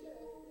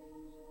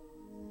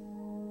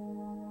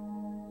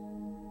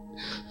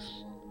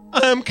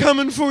 I am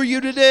coming for you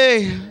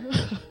today.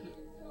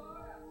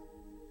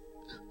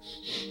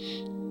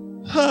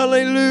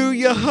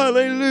 Hallelujah,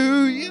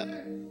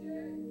 hallelujah.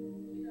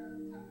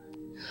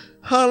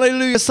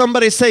 Hallelujah.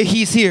 Somebody say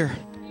He's here.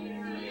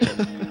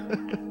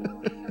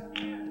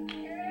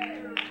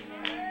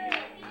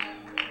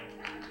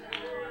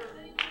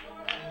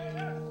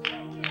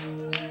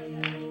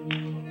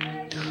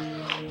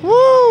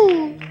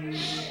 Woo!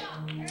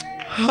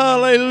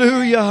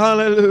 Hallelujah,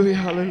 hallelujah,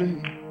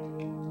 hallelujah.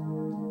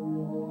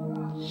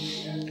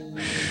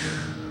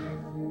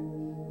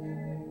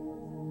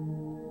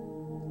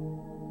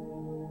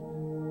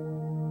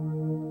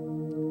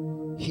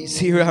 He's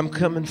here. I'm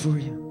coming for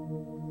you.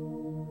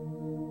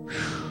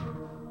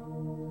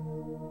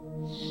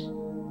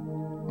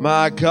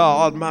 My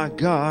God, my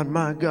God,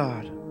 my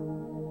God.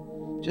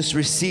 Just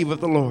receive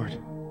of the Lord.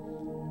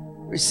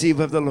 Receive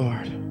of the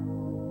Lord.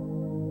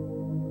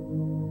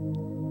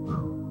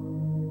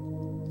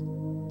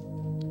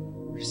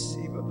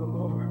 Receive of the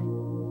Lord.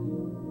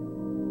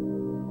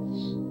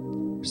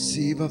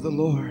 Receive of the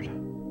Lord.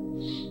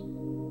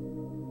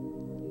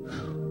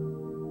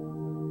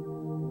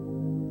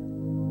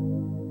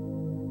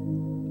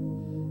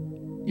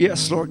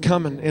 Yes, Lord,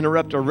 come and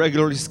interrupt our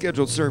regularly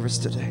scheduled service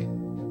today.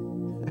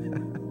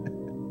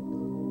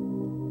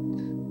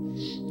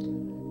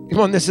 Come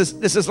on, this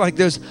is like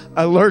those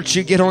alerts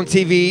you get on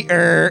TV.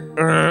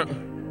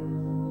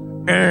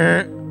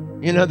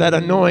 You know, that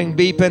annoying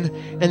beeping,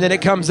 and then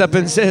it comes up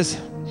and says,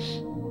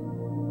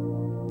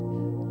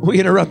 we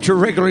interrupt your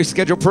regularly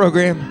scheduled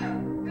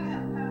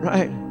program.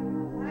 Right?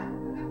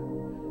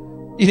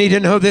 You need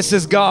to know this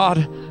is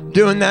God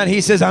doing that.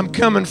 He says, I'm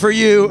coming for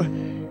you.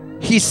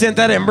 He sent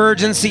that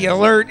emergency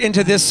alert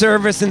into this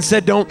service and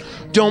said,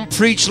 don't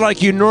preach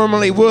like you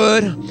normally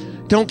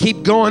would. Don't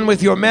keep going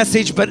with your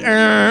message, but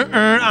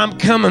I'm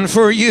coming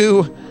for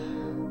you.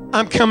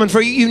 I'm coming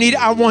for you.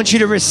 I want you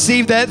to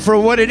receive that for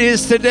what it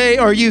is today.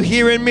 Are you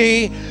hearing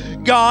me?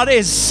 God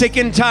is sick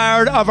and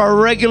tired of our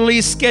regularly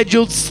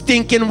scheduled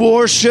stinking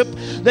worship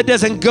that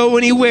doesn't go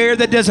anywhere,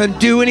 that doesn't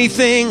do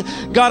anything.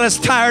 God is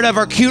tired of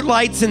our cute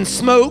lights and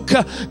smoke.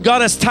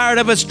 God is tired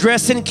of us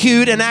dressing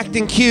cute and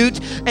acting cute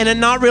and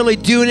not really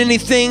doing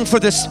anything for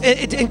this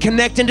and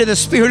connecting to the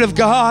Spirit of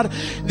God.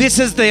 This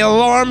is the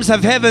alarms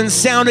of heaven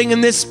sounding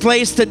in this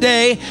place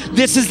today.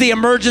 This is the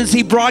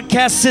emergency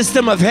broadcast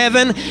system of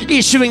heaven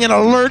issuing an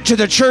alert to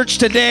the church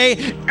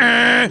today.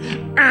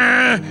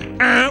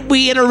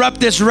 We interrupt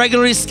this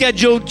regularly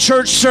scheduled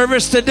church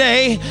service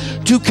today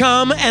to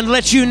come and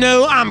let you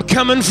know I'm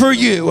coming for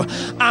you.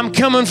 I'm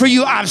coming for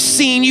you. I've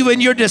seen you in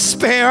your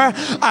despair.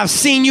 I've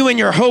seen you in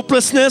your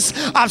hopelessness.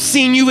 I've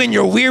seen you in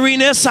your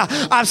weariness.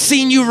 I've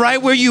seen you right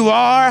where you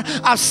are.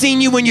 I've seen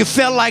you when you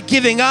felt like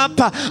giving up.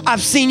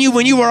 I've seen you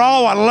when you were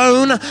all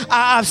alone.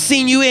 I've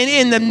seen you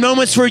in the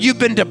moments where you've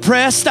been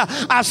depressed.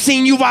 I've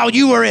seen you while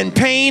you were in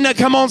pain.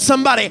 Come on,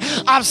 somebody.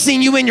 I've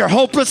seen you in your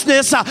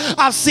hopelessness.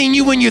 I've seen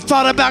you when you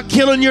thought about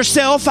killing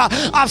yourself.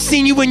 I've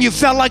seen you when you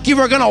felt like you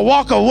were going to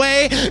walk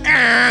away.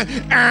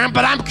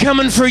 But I'm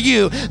coming for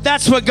you.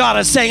 That's what God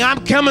is saying.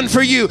 I'm coming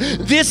for you.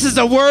 This is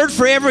a word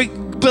for every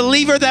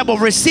believer that will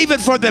receive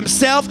it for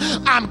themselves.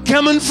 I'm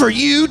coming for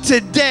you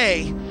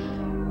today.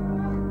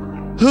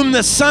 Whom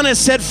the Son has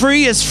set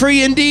free is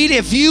free indeed.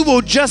 If you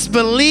will just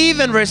believe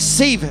and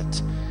receive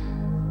it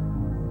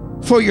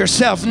for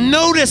yourself.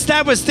 Notice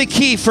that was the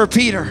key for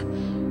Peter.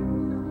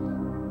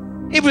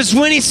 It was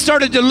when he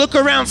started to look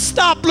around.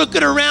 Stop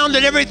looking around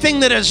at everything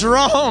that is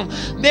wrong.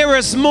 There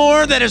is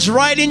more that is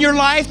right in your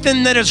life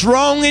than that is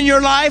wrong in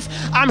your life.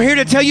 I'm here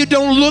to tell you,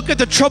 don't look at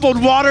the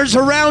troubled waters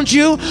around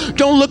you.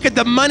 Don't look at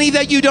the money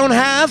that you don't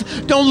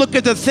have. Don't look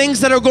at the things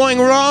that are going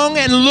wrong,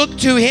 and look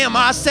to him.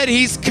 I said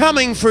he's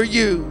coming for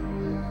you.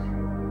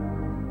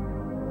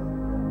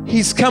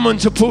 He's coming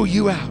to pull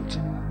you out.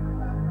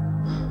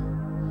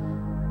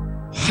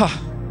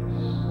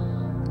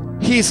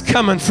 He's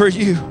coming for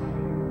you.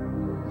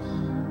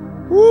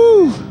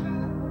 Woo!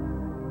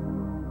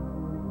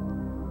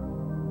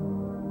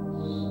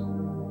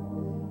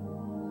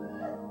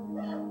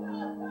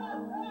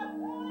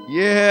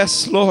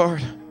 Yes,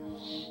 Lord.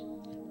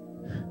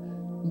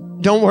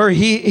 Don't worry,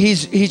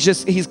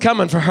 he's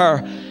coming for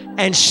her.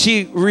 And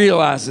she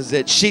realizes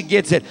it. She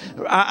gets it.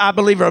 I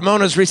believe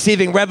Ramona's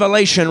receiving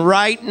revelation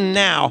right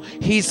now.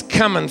 He's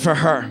coming for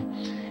her.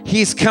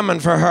 He's coming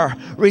for her.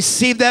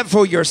 Receive that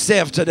for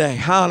yourself today.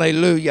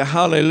 Hallelujah,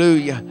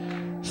 hallelujah.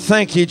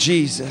 Thank you,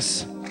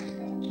 Jesus.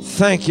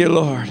 Thank you,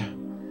 Lord.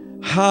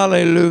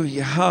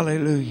 Hallelujah,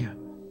 hallelujah.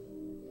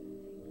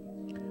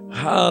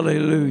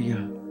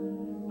 Hallelujah,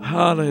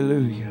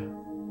 hallelujah.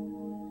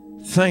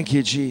 Thank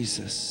you,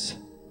 Jesus.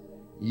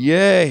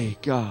 Yay,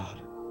 God.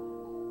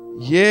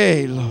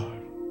 Yay,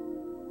 Lord.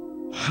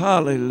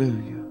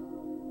 Hallelujah.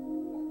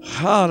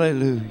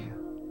 Hallelujah.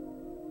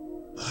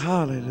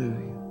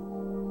 Hallelujah.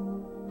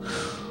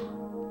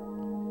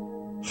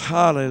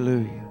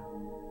 Hallelujah.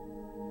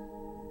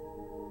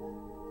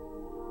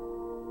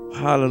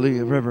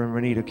 Hallelujah. Reverend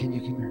Renita, can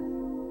you come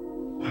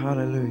here?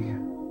 Hallelujah.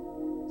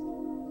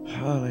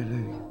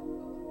 Hallelujah.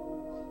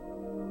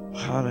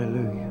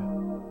 Hallelujah.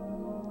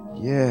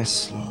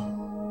 Yes, Lord.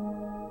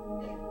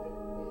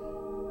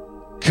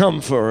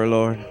 Come for her,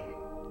 Lord.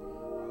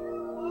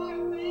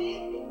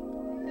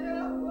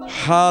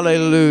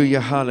 Hallelujah.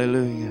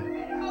 Hallelujah.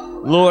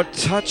 Lord,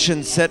 touch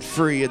and set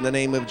free in the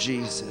name of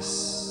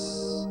Jesus.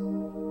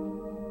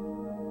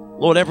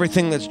 Lord,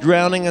 everything that's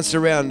drowning and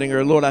surrounding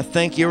her, Lord, I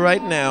thank you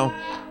right now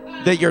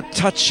that you're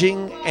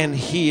touching and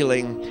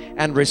healing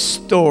and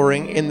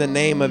restoring in the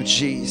name of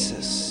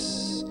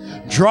Jesus.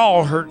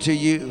 Draw her to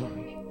you.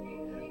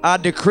 I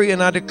decree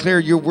and I declare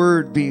your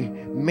word be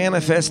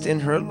manifest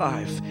in her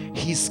life.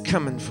 He's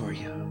coming for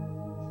you.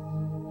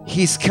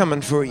 He's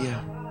coming for you.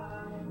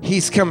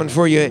 He's coming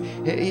for you.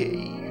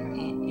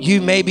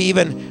 You may be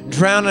even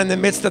drowning in the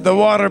midst of the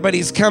water, but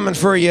he's coming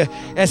for you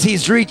as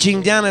he's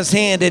reaching down his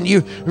hand and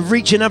you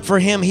reaching up for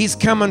him. He's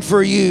coming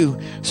for you.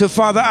 So,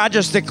 Father, I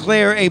just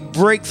declare a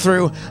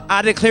breakthrough.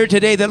 I declare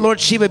today that, Lord,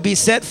 she would be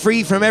set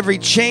free from every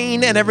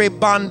chain and every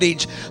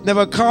bondage that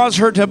would cause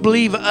her to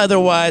believe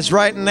otherwise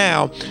right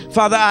now.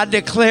 Father, I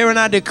declare and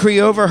I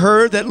decree over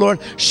her that, Lord,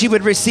 she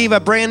would receive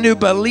a brand new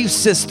belief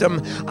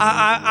system.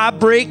 I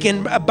break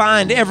and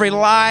bind every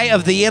lie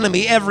of the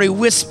enemy, every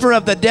whisper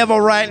of the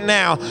devil right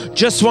now.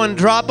 Just one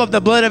drop of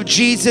the blood of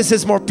Jesus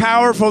is more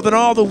powerful than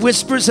all the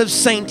whispers of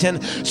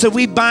Satan. So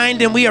we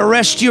bind and we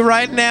arrest you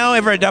right now,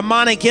 every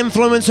demonic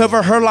influence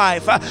over her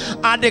life.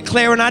 I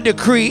declare and I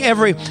decree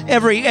every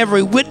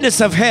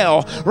witness of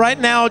hell right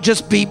now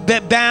just be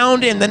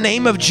bound in the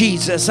name of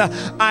Jesus.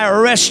 I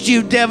arrest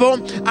you, devil.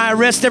 I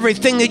arrest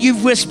everything that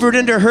you've whispered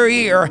into her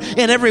ear,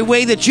 in every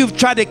way that you've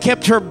tried to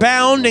kept her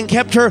bound and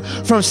kept her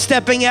from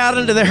stepping out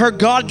into her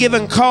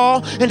God-given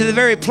call, into the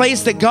very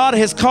place that God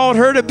has called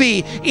her to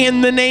be.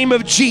 In the name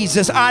of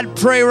Jesus, I'd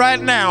pray right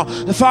now,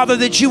 Father,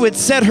 that you would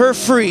set her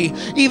free,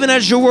 even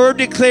as your word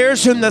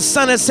declares, whom the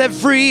Son has set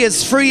free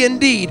is free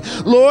indeed.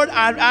 Lord,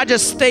 I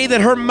just say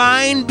that her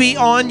mind be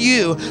on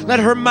you. Let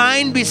her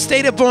mind be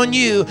stayed upon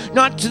you,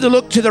 not to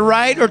look to the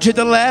right or to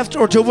the left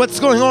or to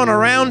what's going on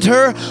around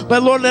her,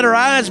 but Lord, let her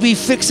eyes be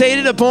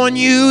fixated upon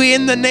you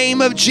in the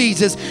name of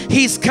Jesus.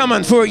 He's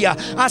coming for you.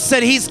 I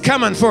said he's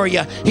coming for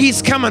you.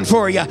 He's coming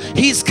for you.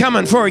 He's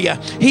coming for you.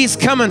 He's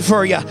coming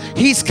for you.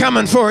 He's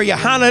coming for you.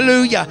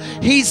 Hallelujah.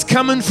 He's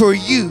coming for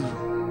you.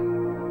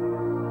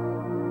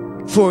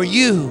 For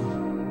you.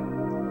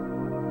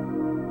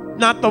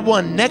 Not the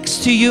one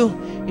next to you.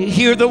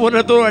 Hear the word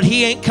of the Lord.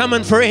 He ain't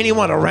coming for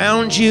anyone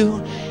around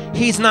you.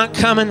 He's not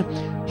coming.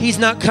 He's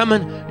not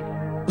coming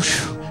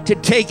to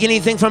take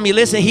anything from you.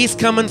 Listen, he's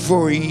coming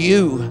for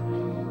you.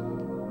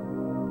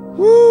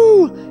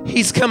 Woo!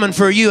 He's coming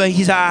for you.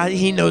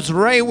 He knows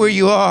right where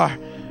you are.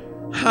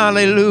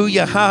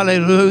 Hallelujah.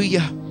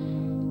 Hallelujah.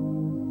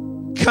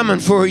 Coming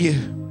for you.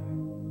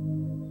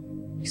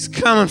 He's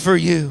coming for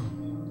you.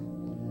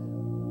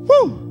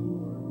 Woo!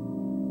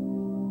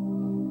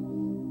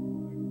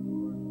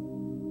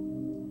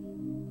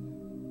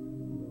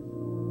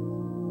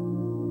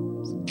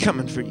 He's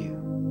coming for you.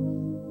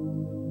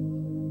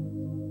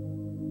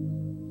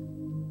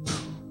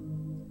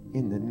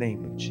 In the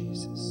name of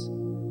Jesus.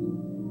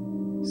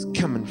 He's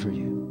coming for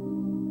you.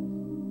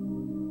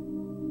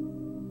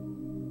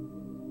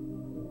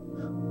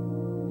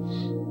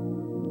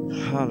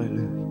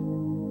 Hallelujah.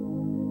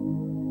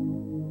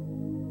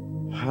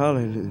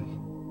 Hallelujah.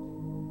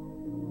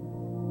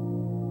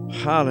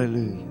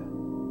 Hallelujah.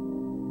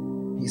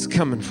 He's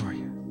coming for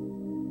you.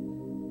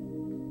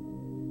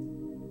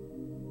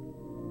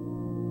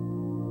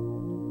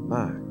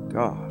 My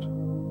God.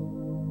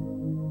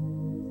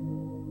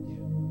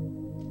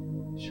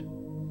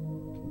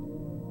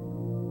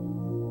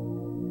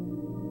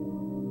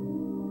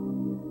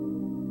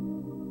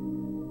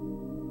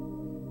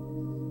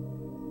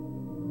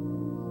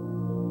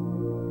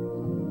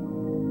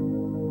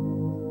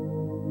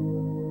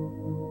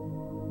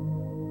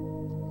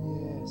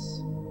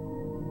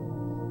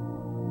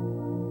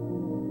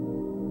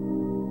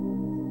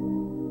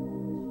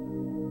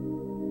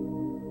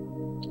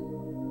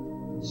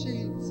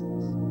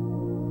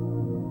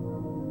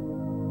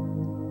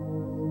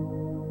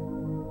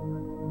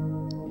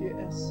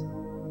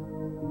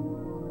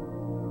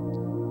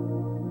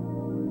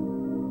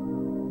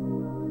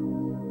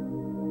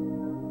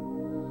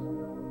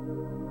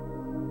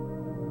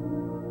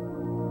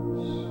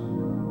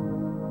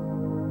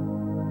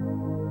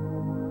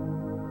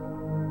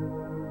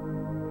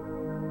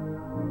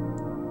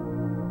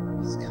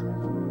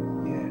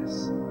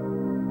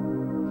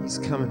 He's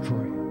coming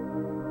for you.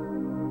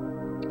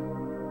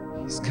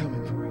 He's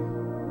coming for you.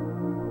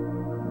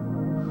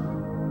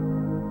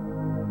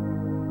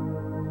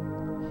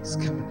 He's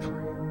coming for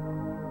you.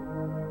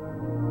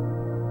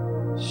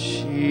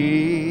 Jesus.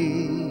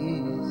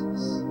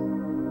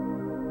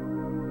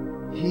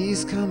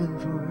 He's coming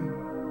for you.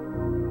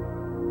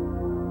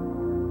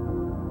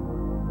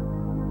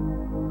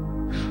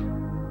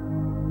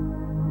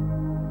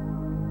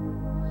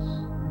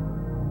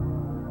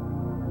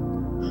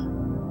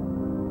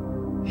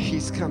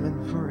 He's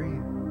coming for you.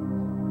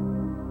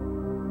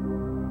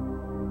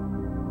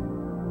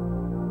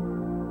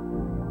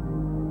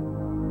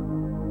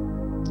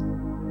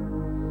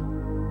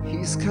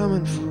 He's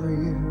coming for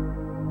you.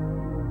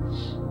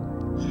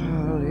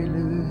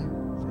 Hallelujah.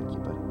 Thank you,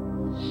 buddy.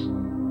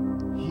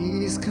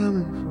 He's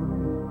coming for you.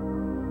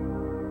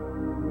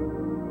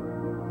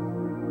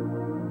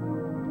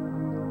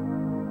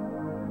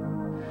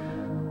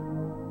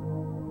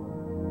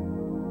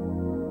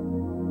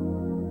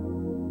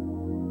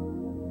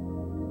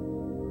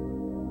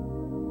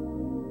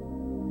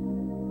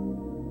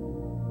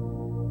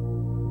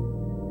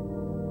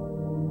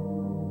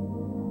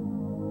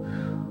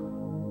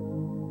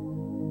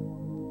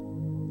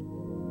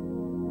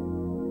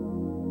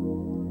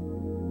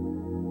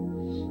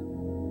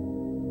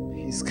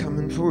 He's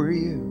coming for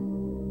you.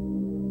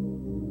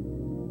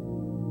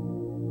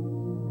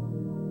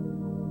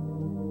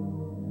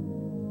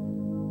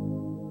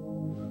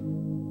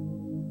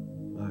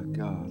 My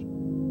God.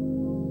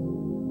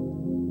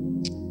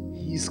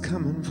 He's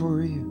coming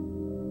for you.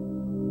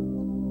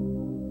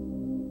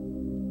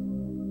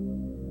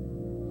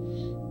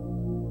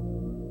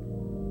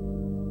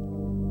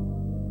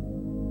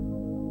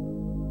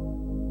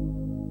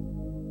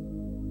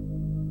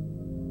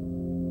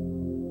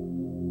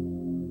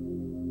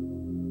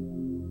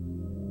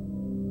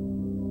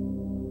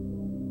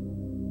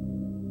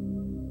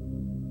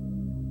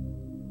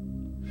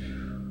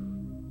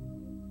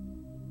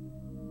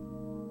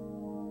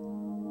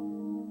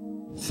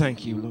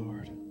 Thank you,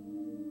 Lord.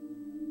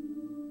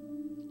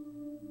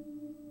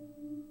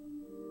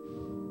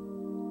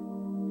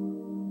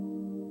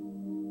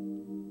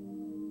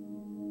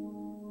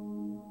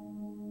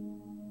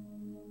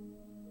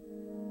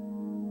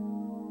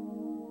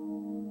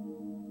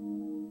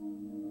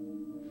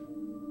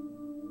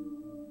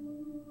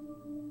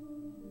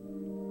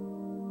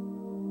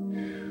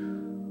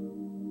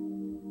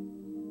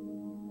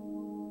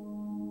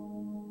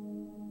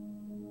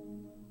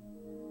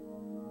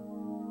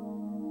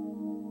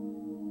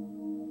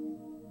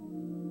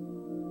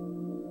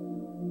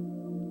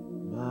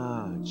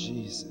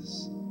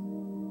 Jesus.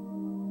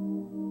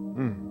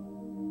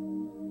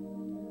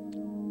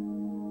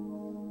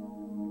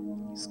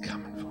 He's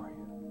coming for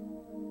you.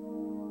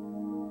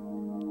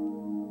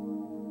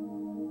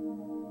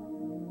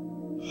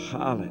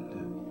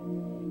 Hallelujah.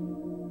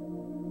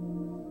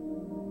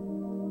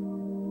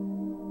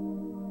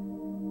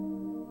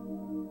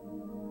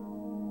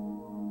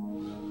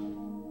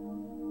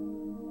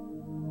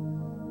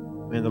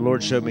 Man, the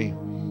Lord showed me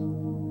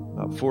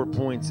about 4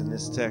 points in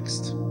this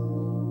text.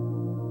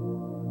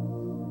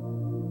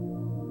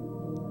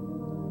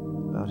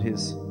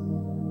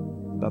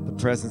 About the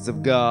presence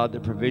of God, the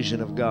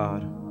provision of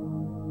God,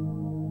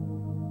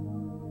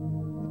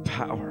 the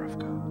power of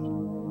God.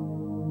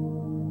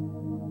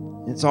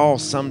 It's all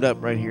summed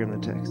up right here in the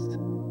text.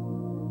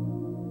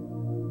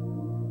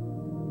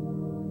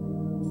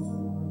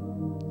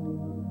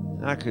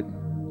 I could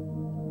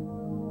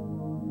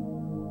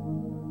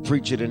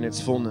preach it in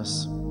its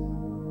fullness,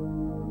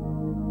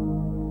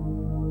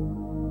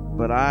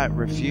 but I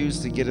refuse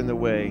to get in the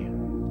way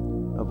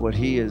of what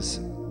He is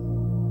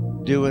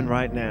doing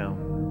right now.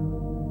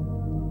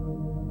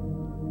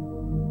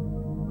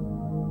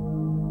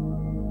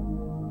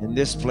 In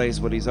this place,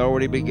 what He's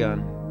already begun,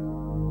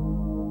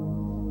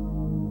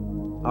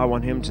 I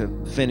want Him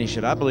to finish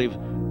it. I believe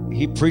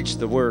He preached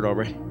the word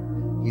already.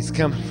 He's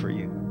coming for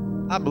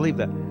you. I believe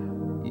that.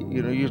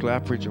 You know, usually I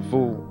preach a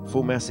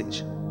full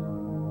message.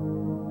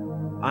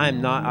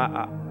 I'm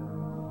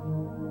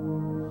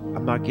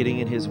not getting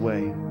in His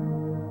way.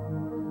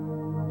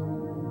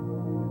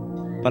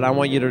 But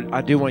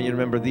I do want you to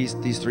remember these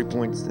 3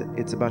 points, that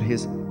it's about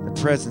the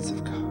presence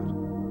of God.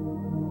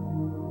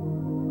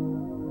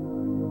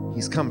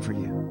 He's come for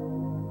you.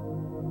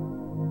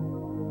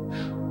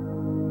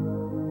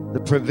 The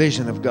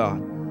provision of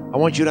God. I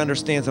want you to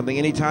understand something.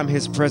 Anytime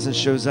His presence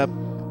shows up,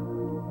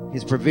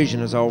 His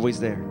provision is always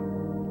there.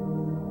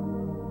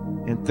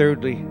 And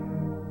thirdly,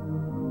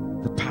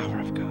 the power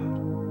of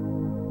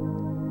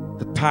God.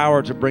 The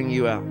power to bring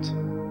you out.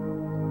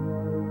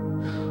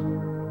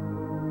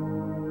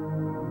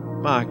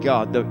 My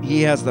God,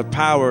 He has the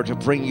power to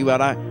bring you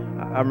out. I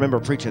remember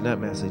preaching that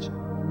message.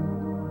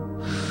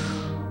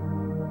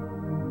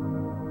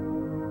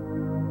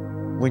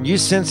 When you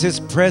sense His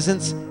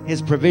presence,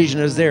 His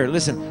provision is there.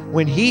 Listen,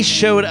 when He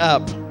showed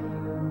up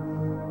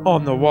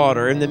on the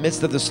water in the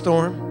midst of the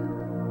storm,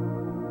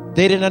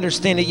 they didn't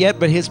understand it yet,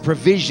 but His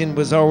provision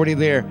was already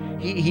there.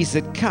 He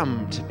said,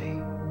 "Come to me."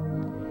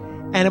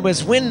 And it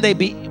was when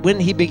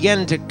He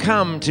began to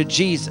come to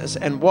Jesus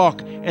and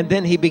walk, and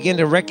then He began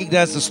to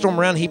recognize the storm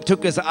around. He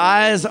took His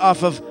eyes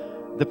off of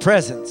the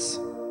presence.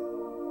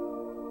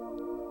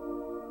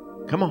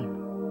 Come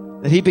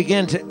on. That He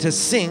began to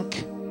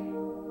sink.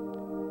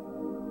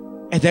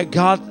 And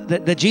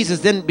that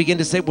Jesus then began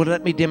to say, well,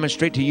 let me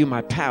demonstrate to you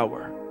my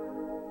power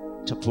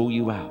to pull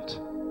you out.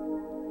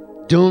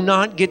 Do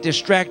not get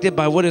distracted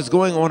by what is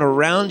going on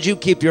around you.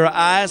 Keep your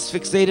eyes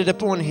fixated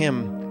upon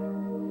Him.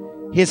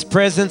 His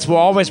presence will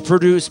always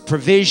produce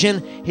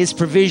provision. His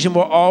provision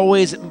will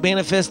always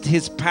manifest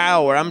His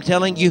power. I'm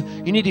telling you,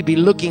 you need to be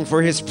looking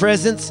for His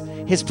presence,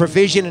 His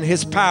provision, and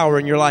His power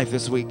in your life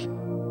this week.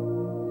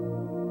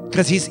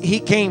 Because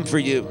He came for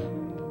you.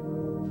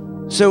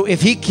 So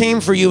if He came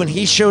for you and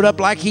He showed up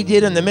like He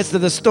did in the midst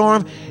of the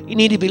storm, you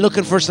need to be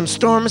looking for some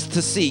storms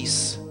to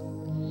cease.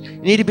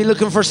 You need to be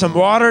looking for some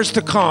waters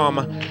to calm.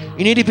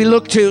 You need to be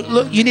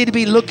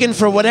looking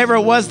for whatever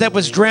it was that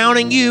was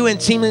drowning you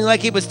and seeming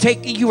like it was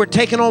you were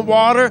taking on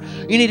water.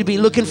 You need to be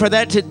looking for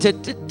that to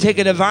take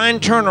a divine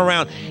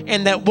turnaround,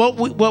 and that what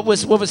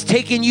was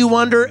taking you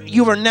under,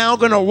 you are now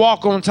going to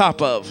walk on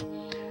top of.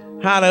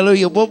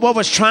 Hallelujah. What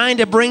was trying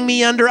to bring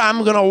me under,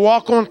 I'm going to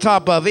walk on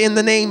top of in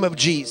the name of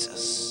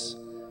Jesus.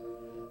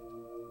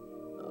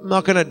 I'm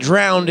not going to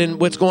drown in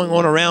what's going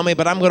on around me,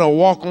 but I'm going to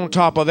walk on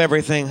top of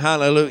everything.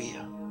 Hallelujah.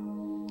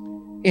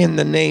 In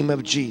the name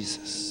of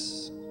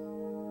Jesus.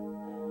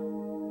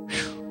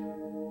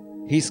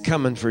 Whew. He's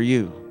coming for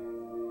you.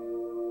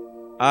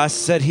 I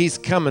said He's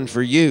coming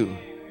for you.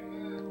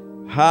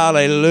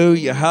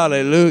 Hallelujah.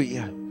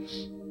 Hallelujah.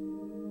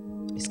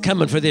 He's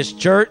coming for this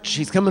church.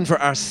 He's coming for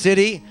our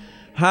city.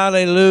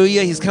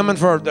 Hallelujah. He's coming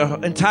for the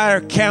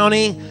entire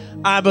county.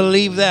 I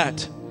believe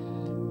that.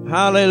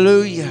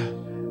 Hallelujah.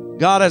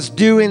 God is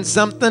doing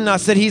something. I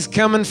said He's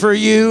coming for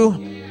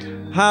you.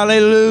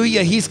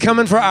 Hallelujah. He's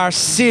coming for our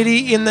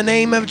city in the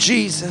name of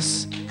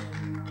Jesus.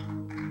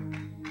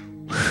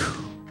 Whew.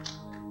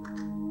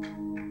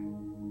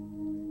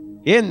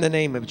 In the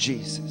name of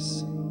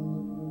Jesus.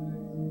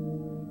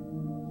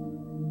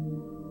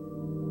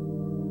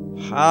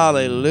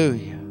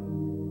 Hallelujah.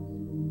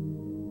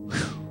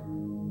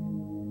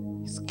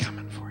 Whew. He's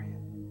coming for you.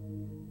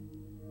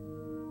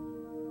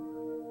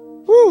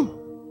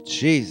 Woo.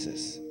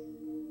 Jesus.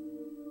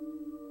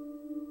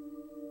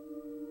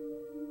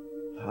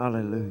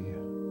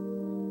 Hallelujah.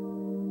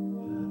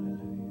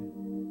 Hallelujah.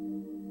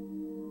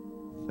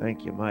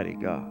 Thank you, mighty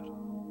God.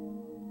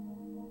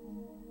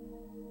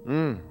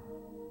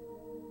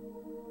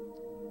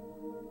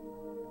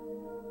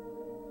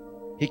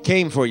 He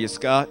came for you,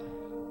 Scott.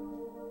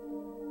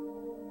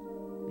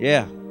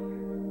 Yeah.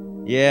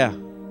 Yeah.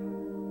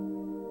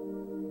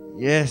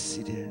 Yes,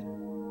 He did.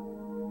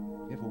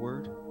 You have a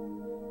word?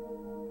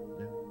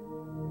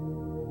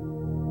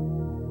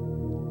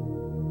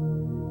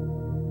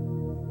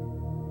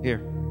 Here,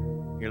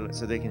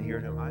 so they can hear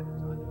Him.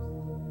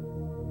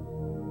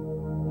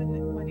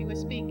 When He was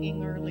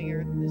speaking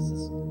earlier, this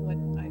is what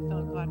I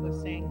felt God was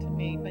saying to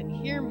me. But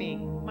hear me,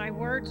 my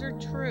words are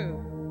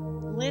true.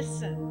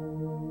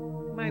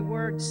 Listen, my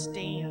word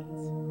stands.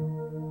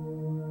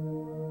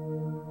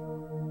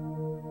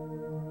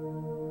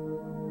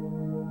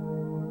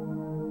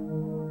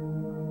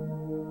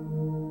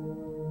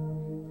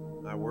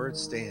 My word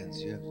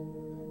stands, yes.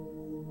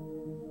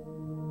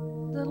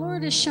 The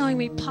Lord is showing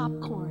me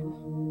popcorn.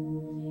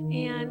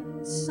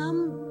 And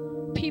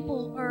some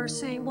people are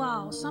saying,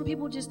 wow, some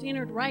people just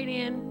entered right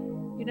in,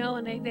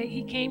 and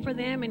He came for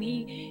them and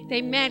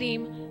they met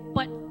Him,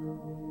 but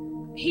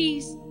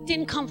He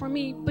didn't come for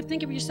me. But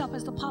think of yourself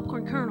as the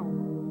popcorn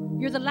kernel.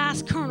 You're the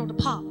last kernel to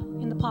pop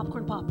in the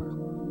popcorn popper.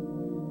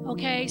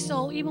 Okay,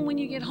 so even when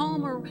you get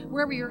home or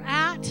wherever you're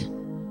at,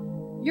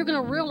 you're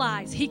going to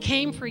realize He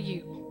came for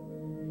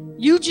you.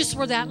 You just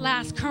were that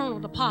last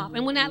kernel to pop.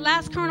 And when that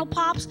last kernel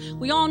pops,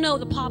 we all know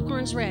the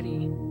popcorn's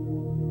ready.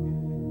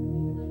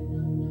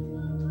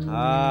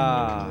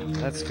 Ah,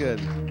 that's good.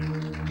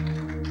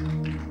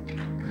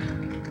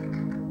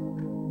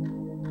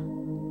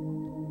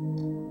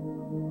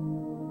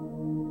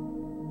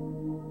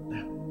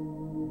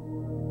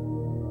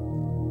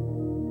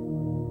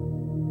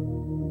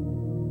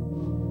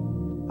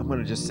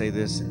 want to just say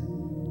this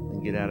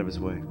and get out of his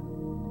way.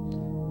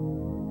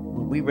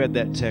 When we read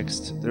that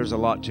text, there's a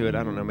lot to it.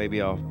 I don't know, maybe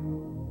I'll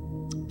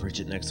preach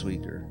it next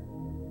week or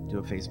do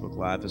a Facebook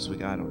Live this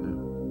week. I don't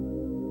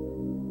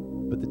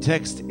know. But the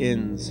text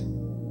ends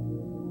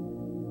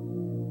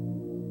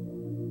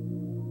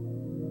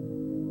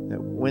that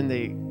when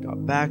they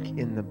got back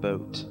in the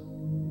boat,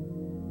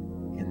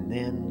 and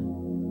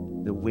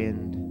then the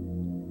wind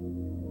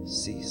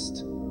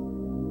ceased.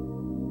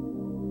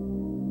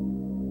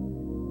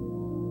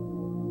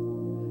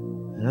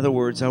 In other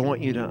words, I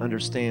want you to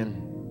understand,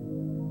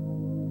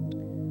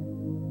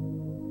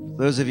 for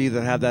those of you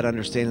that have that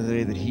understanding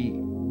today, that He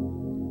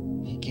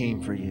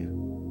came for you.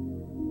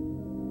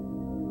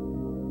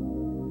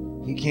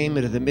 He came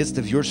into the midst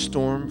of your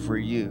storm for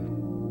you.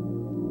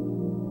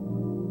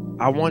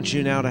 I want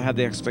you now to have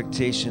the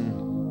expectation,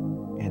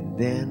 and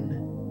then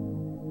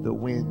the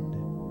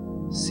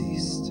wind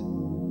ceased.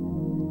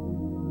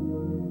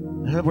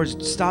 In other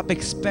words, stop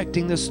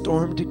expecting the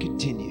storm to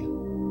continue.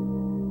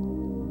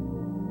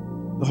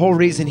 The whole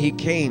reason He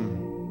came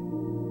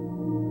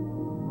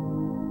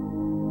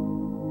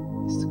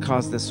is to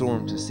cause the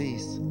storm to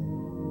cease.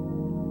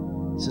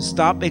 So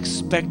stop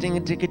expecting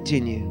it to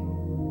continue.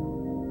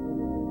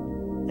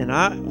 And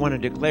I want to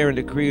declare and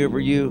decree over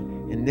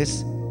you in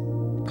this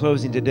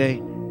closing today,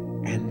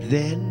 and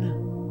then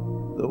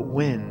the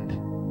wind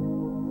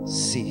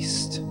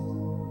ceased.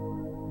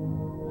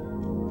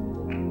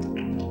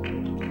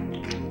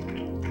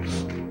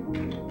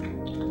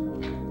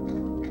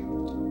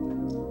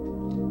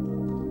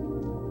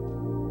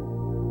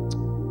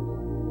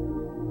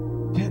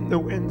 Then the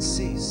wind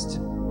ceased.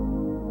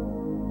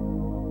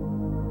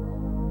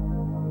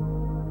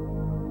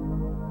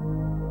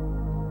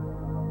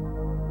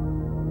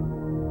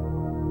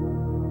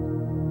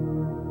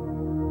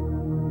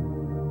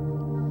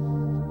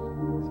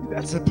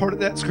 That's a part of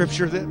that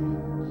scripture that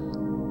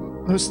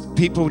most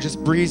people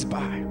just breeze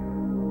by.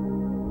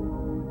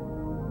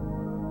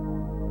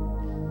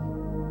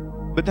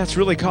 But that's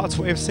really God's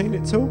way of saying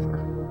it's over.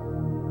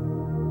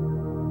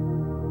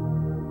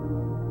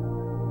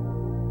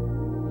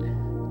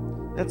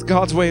 That's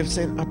God's way of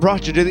saying, I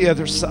brought you to the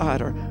other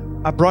side, or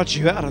I brought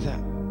you out of that.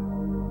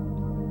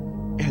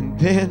 And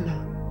then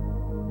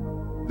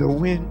the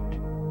wind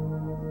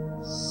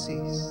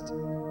ceased.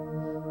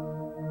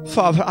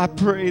 Father, I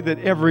pray that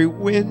every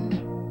wind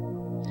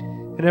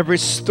and every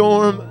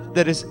storm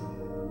that is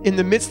in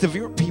the midst of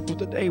your people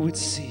today would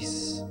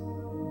cease.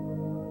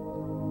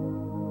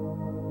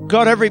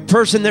 God, every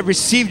person that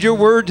received your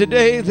word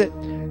today, that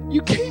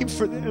you came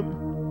for them.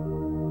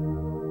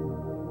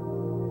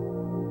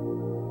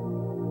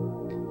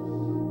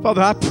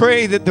 Father, I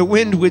pray that the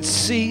wind would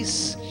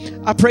cease.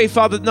 I pray,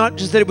 Father, not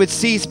just that it would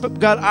cease, but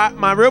God,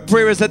 my real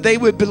prayer is that they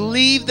would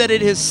believe that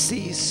it has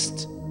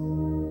ceased.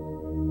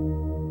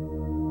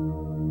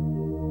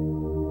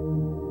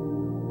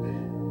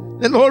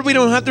 And Lord, we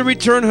don't have to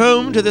return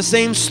home to the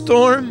same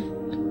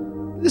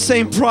storm, the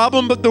same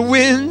problem, but the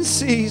wind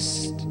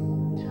ceased.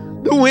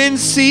 The wind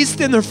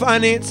ceased in their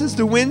finances.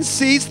 The wind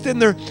ceased in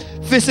their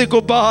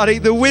physical body.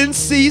 The wind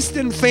ceased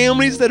in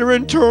families that are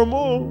in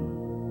turmoil.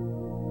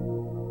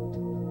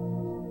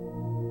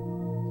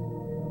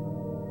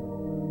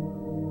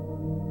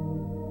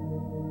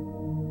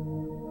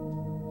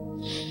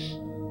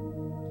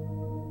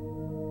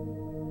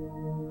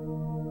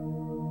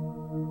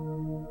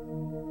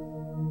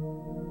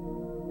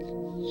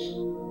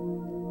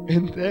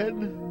 And then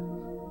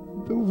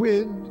the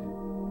wind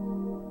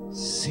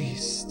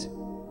ceased.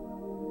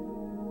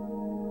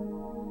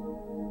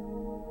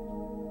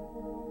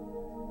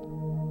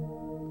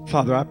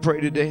 Father, I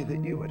pray today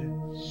that you would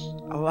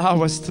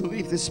allow us to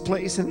leave this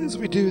place, and as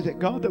we do that,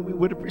 God, that we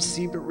would have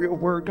received a real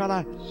word. God,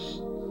 I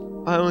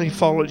only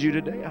followed you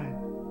today. I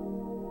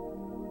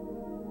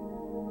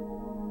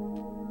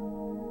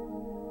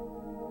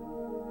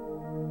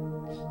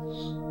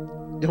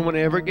don't want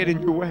to ever get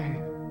in your way.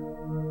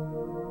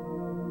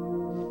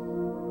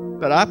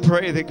 But I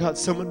pray that, God,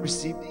 someone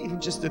received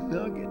even just a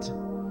nugget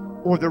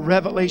or the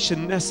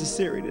revelation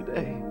necessary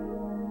today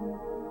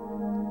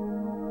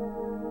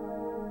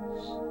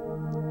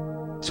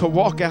to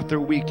walk out their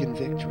week in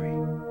victory,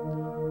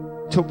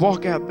 to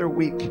walk out their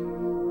week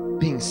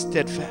being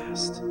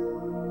steadfast,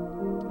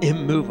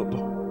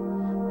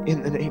 immovable,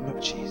 in the name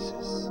of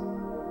Jesus.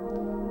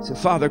 So,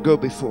 Father, go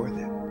before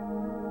them.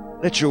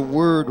 Let your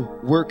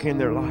word work in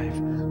their life.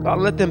 God,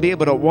 let them be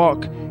able to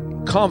walk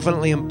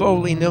confidently and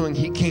boldly knowing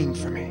He came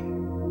for me.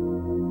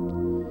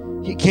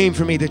 He came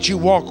for me, that you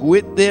walk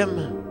with them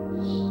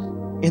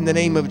in the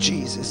name of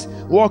Jesus.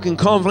 Walking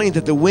confidently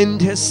that the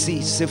wind has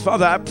ceased. So,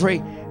 Father, I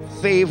pray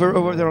favor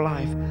over their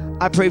life.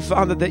 I pray,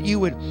 Father, that you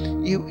would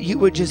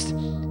just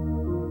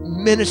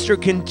minister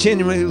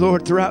continually,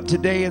 Lord, throughout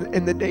today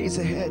and the days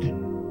ahead.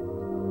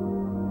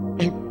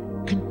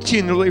 And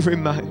continually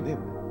remind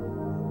them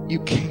you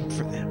came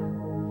for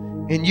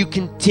them. And you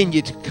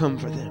continue to come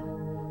for them.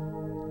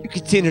 You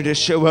continue to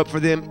show up for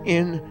them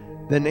in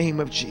the name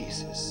of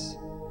Jesus.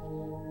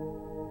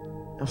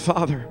 And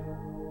Father,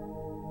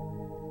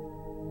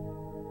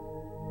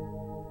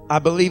 I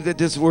believe that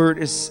this word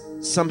is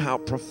somehow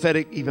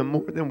prophetic even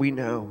more than we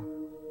know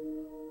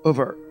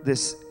over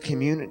this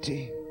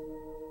community.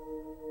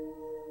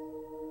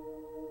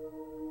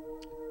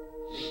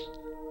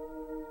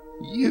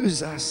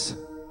 Use us.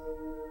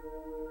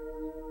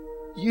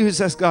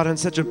 Use us, God, in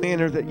such a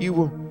manner that you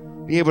will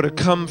be able to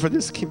come for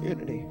this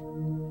community.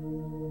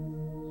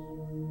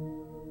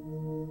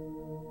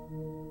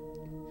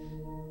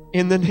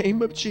 In the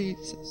name of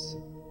Jesus.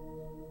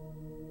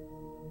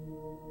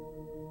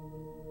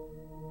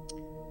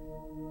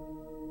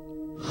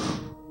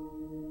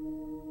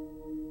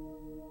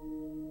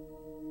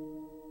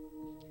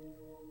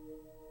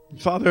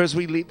 Father, as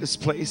we leave this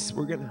place,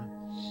 we're going to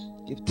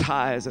give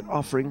tithes and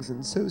offerings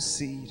and sow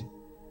seed.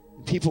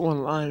 And people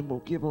online will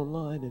give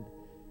online. And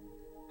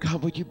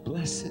God, will you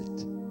bless it?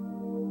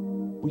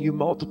 Will you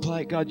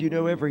multiply it? God, you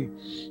know every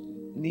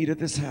need of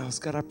this house.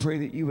 God, I pray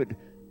that you would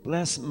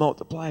bless,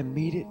 multiply, and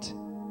meet it.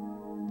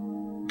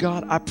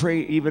 God, I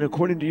pray even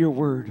according to your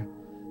word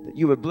that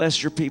you would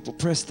bless your people,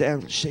 press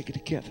down and shake it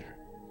together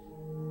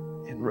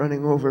and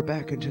running over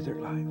back into their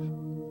life.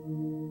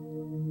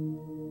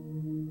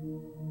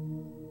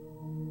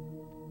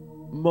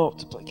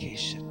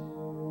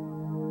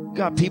 Multiplication.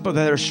 God, people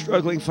that are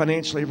struggling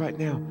financially right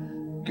now,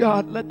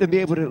 God, let them be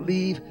able to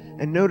leave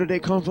and know today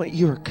confidently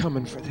you are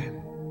coming for them.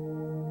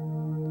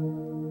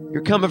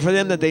 You're coming for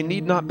them that they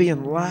need not be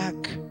in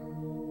lack.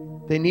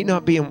 They need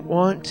not be in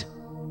want.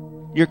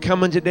 You're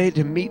coming today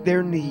to meet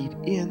their need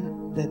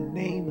in the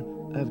name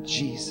of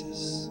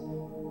Jesus.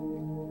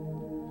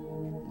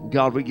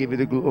 God, we give you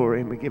the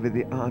glory and we give you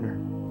the honor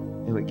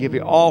and we give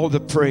you all the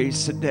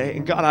praise today.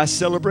 And God, I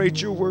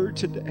celebrate your word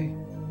today.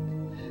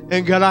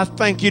 And God, I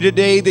thank you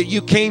today that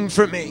you came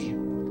for me.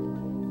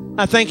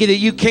 I thank you that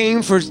you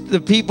came for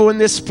the people in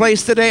this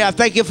place today. I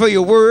thank you for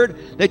your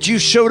word, that you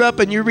showed up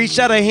and you reached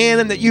out a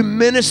hand and that you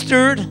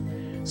ministered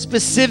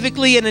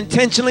specifically and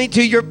intentionally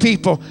to your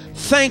people.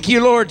 Thank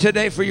you, Lord,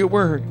 today for your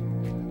word.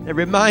 It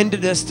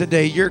reminded us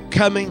today you're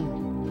coming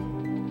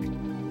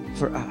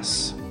for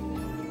us.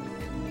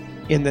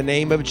 In the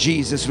name of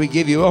Jesus, we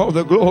give you all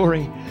the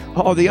glory,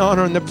 all the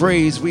honor and the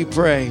praise, we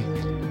pray.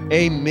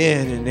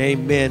 Amen and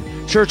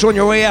amen. Church, on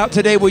your way out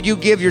today, will you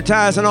give your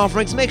tithes and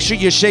offerings? Make sure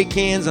you shake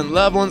hands and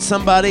love on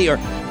somebody or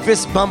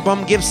fist bump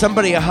them. Give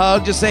somebody a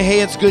hug. Just say,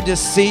 hey, it's good to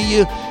see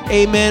you.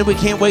 Amen. We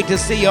can't wait to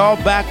see you all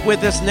back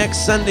with us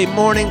next Sunday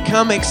morning.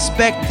 Come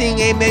expecting,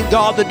 amen,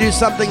 God to do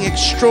something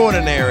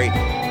extraordinary.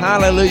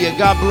 Hallelujah.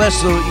 God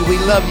bless you. We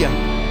love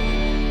you.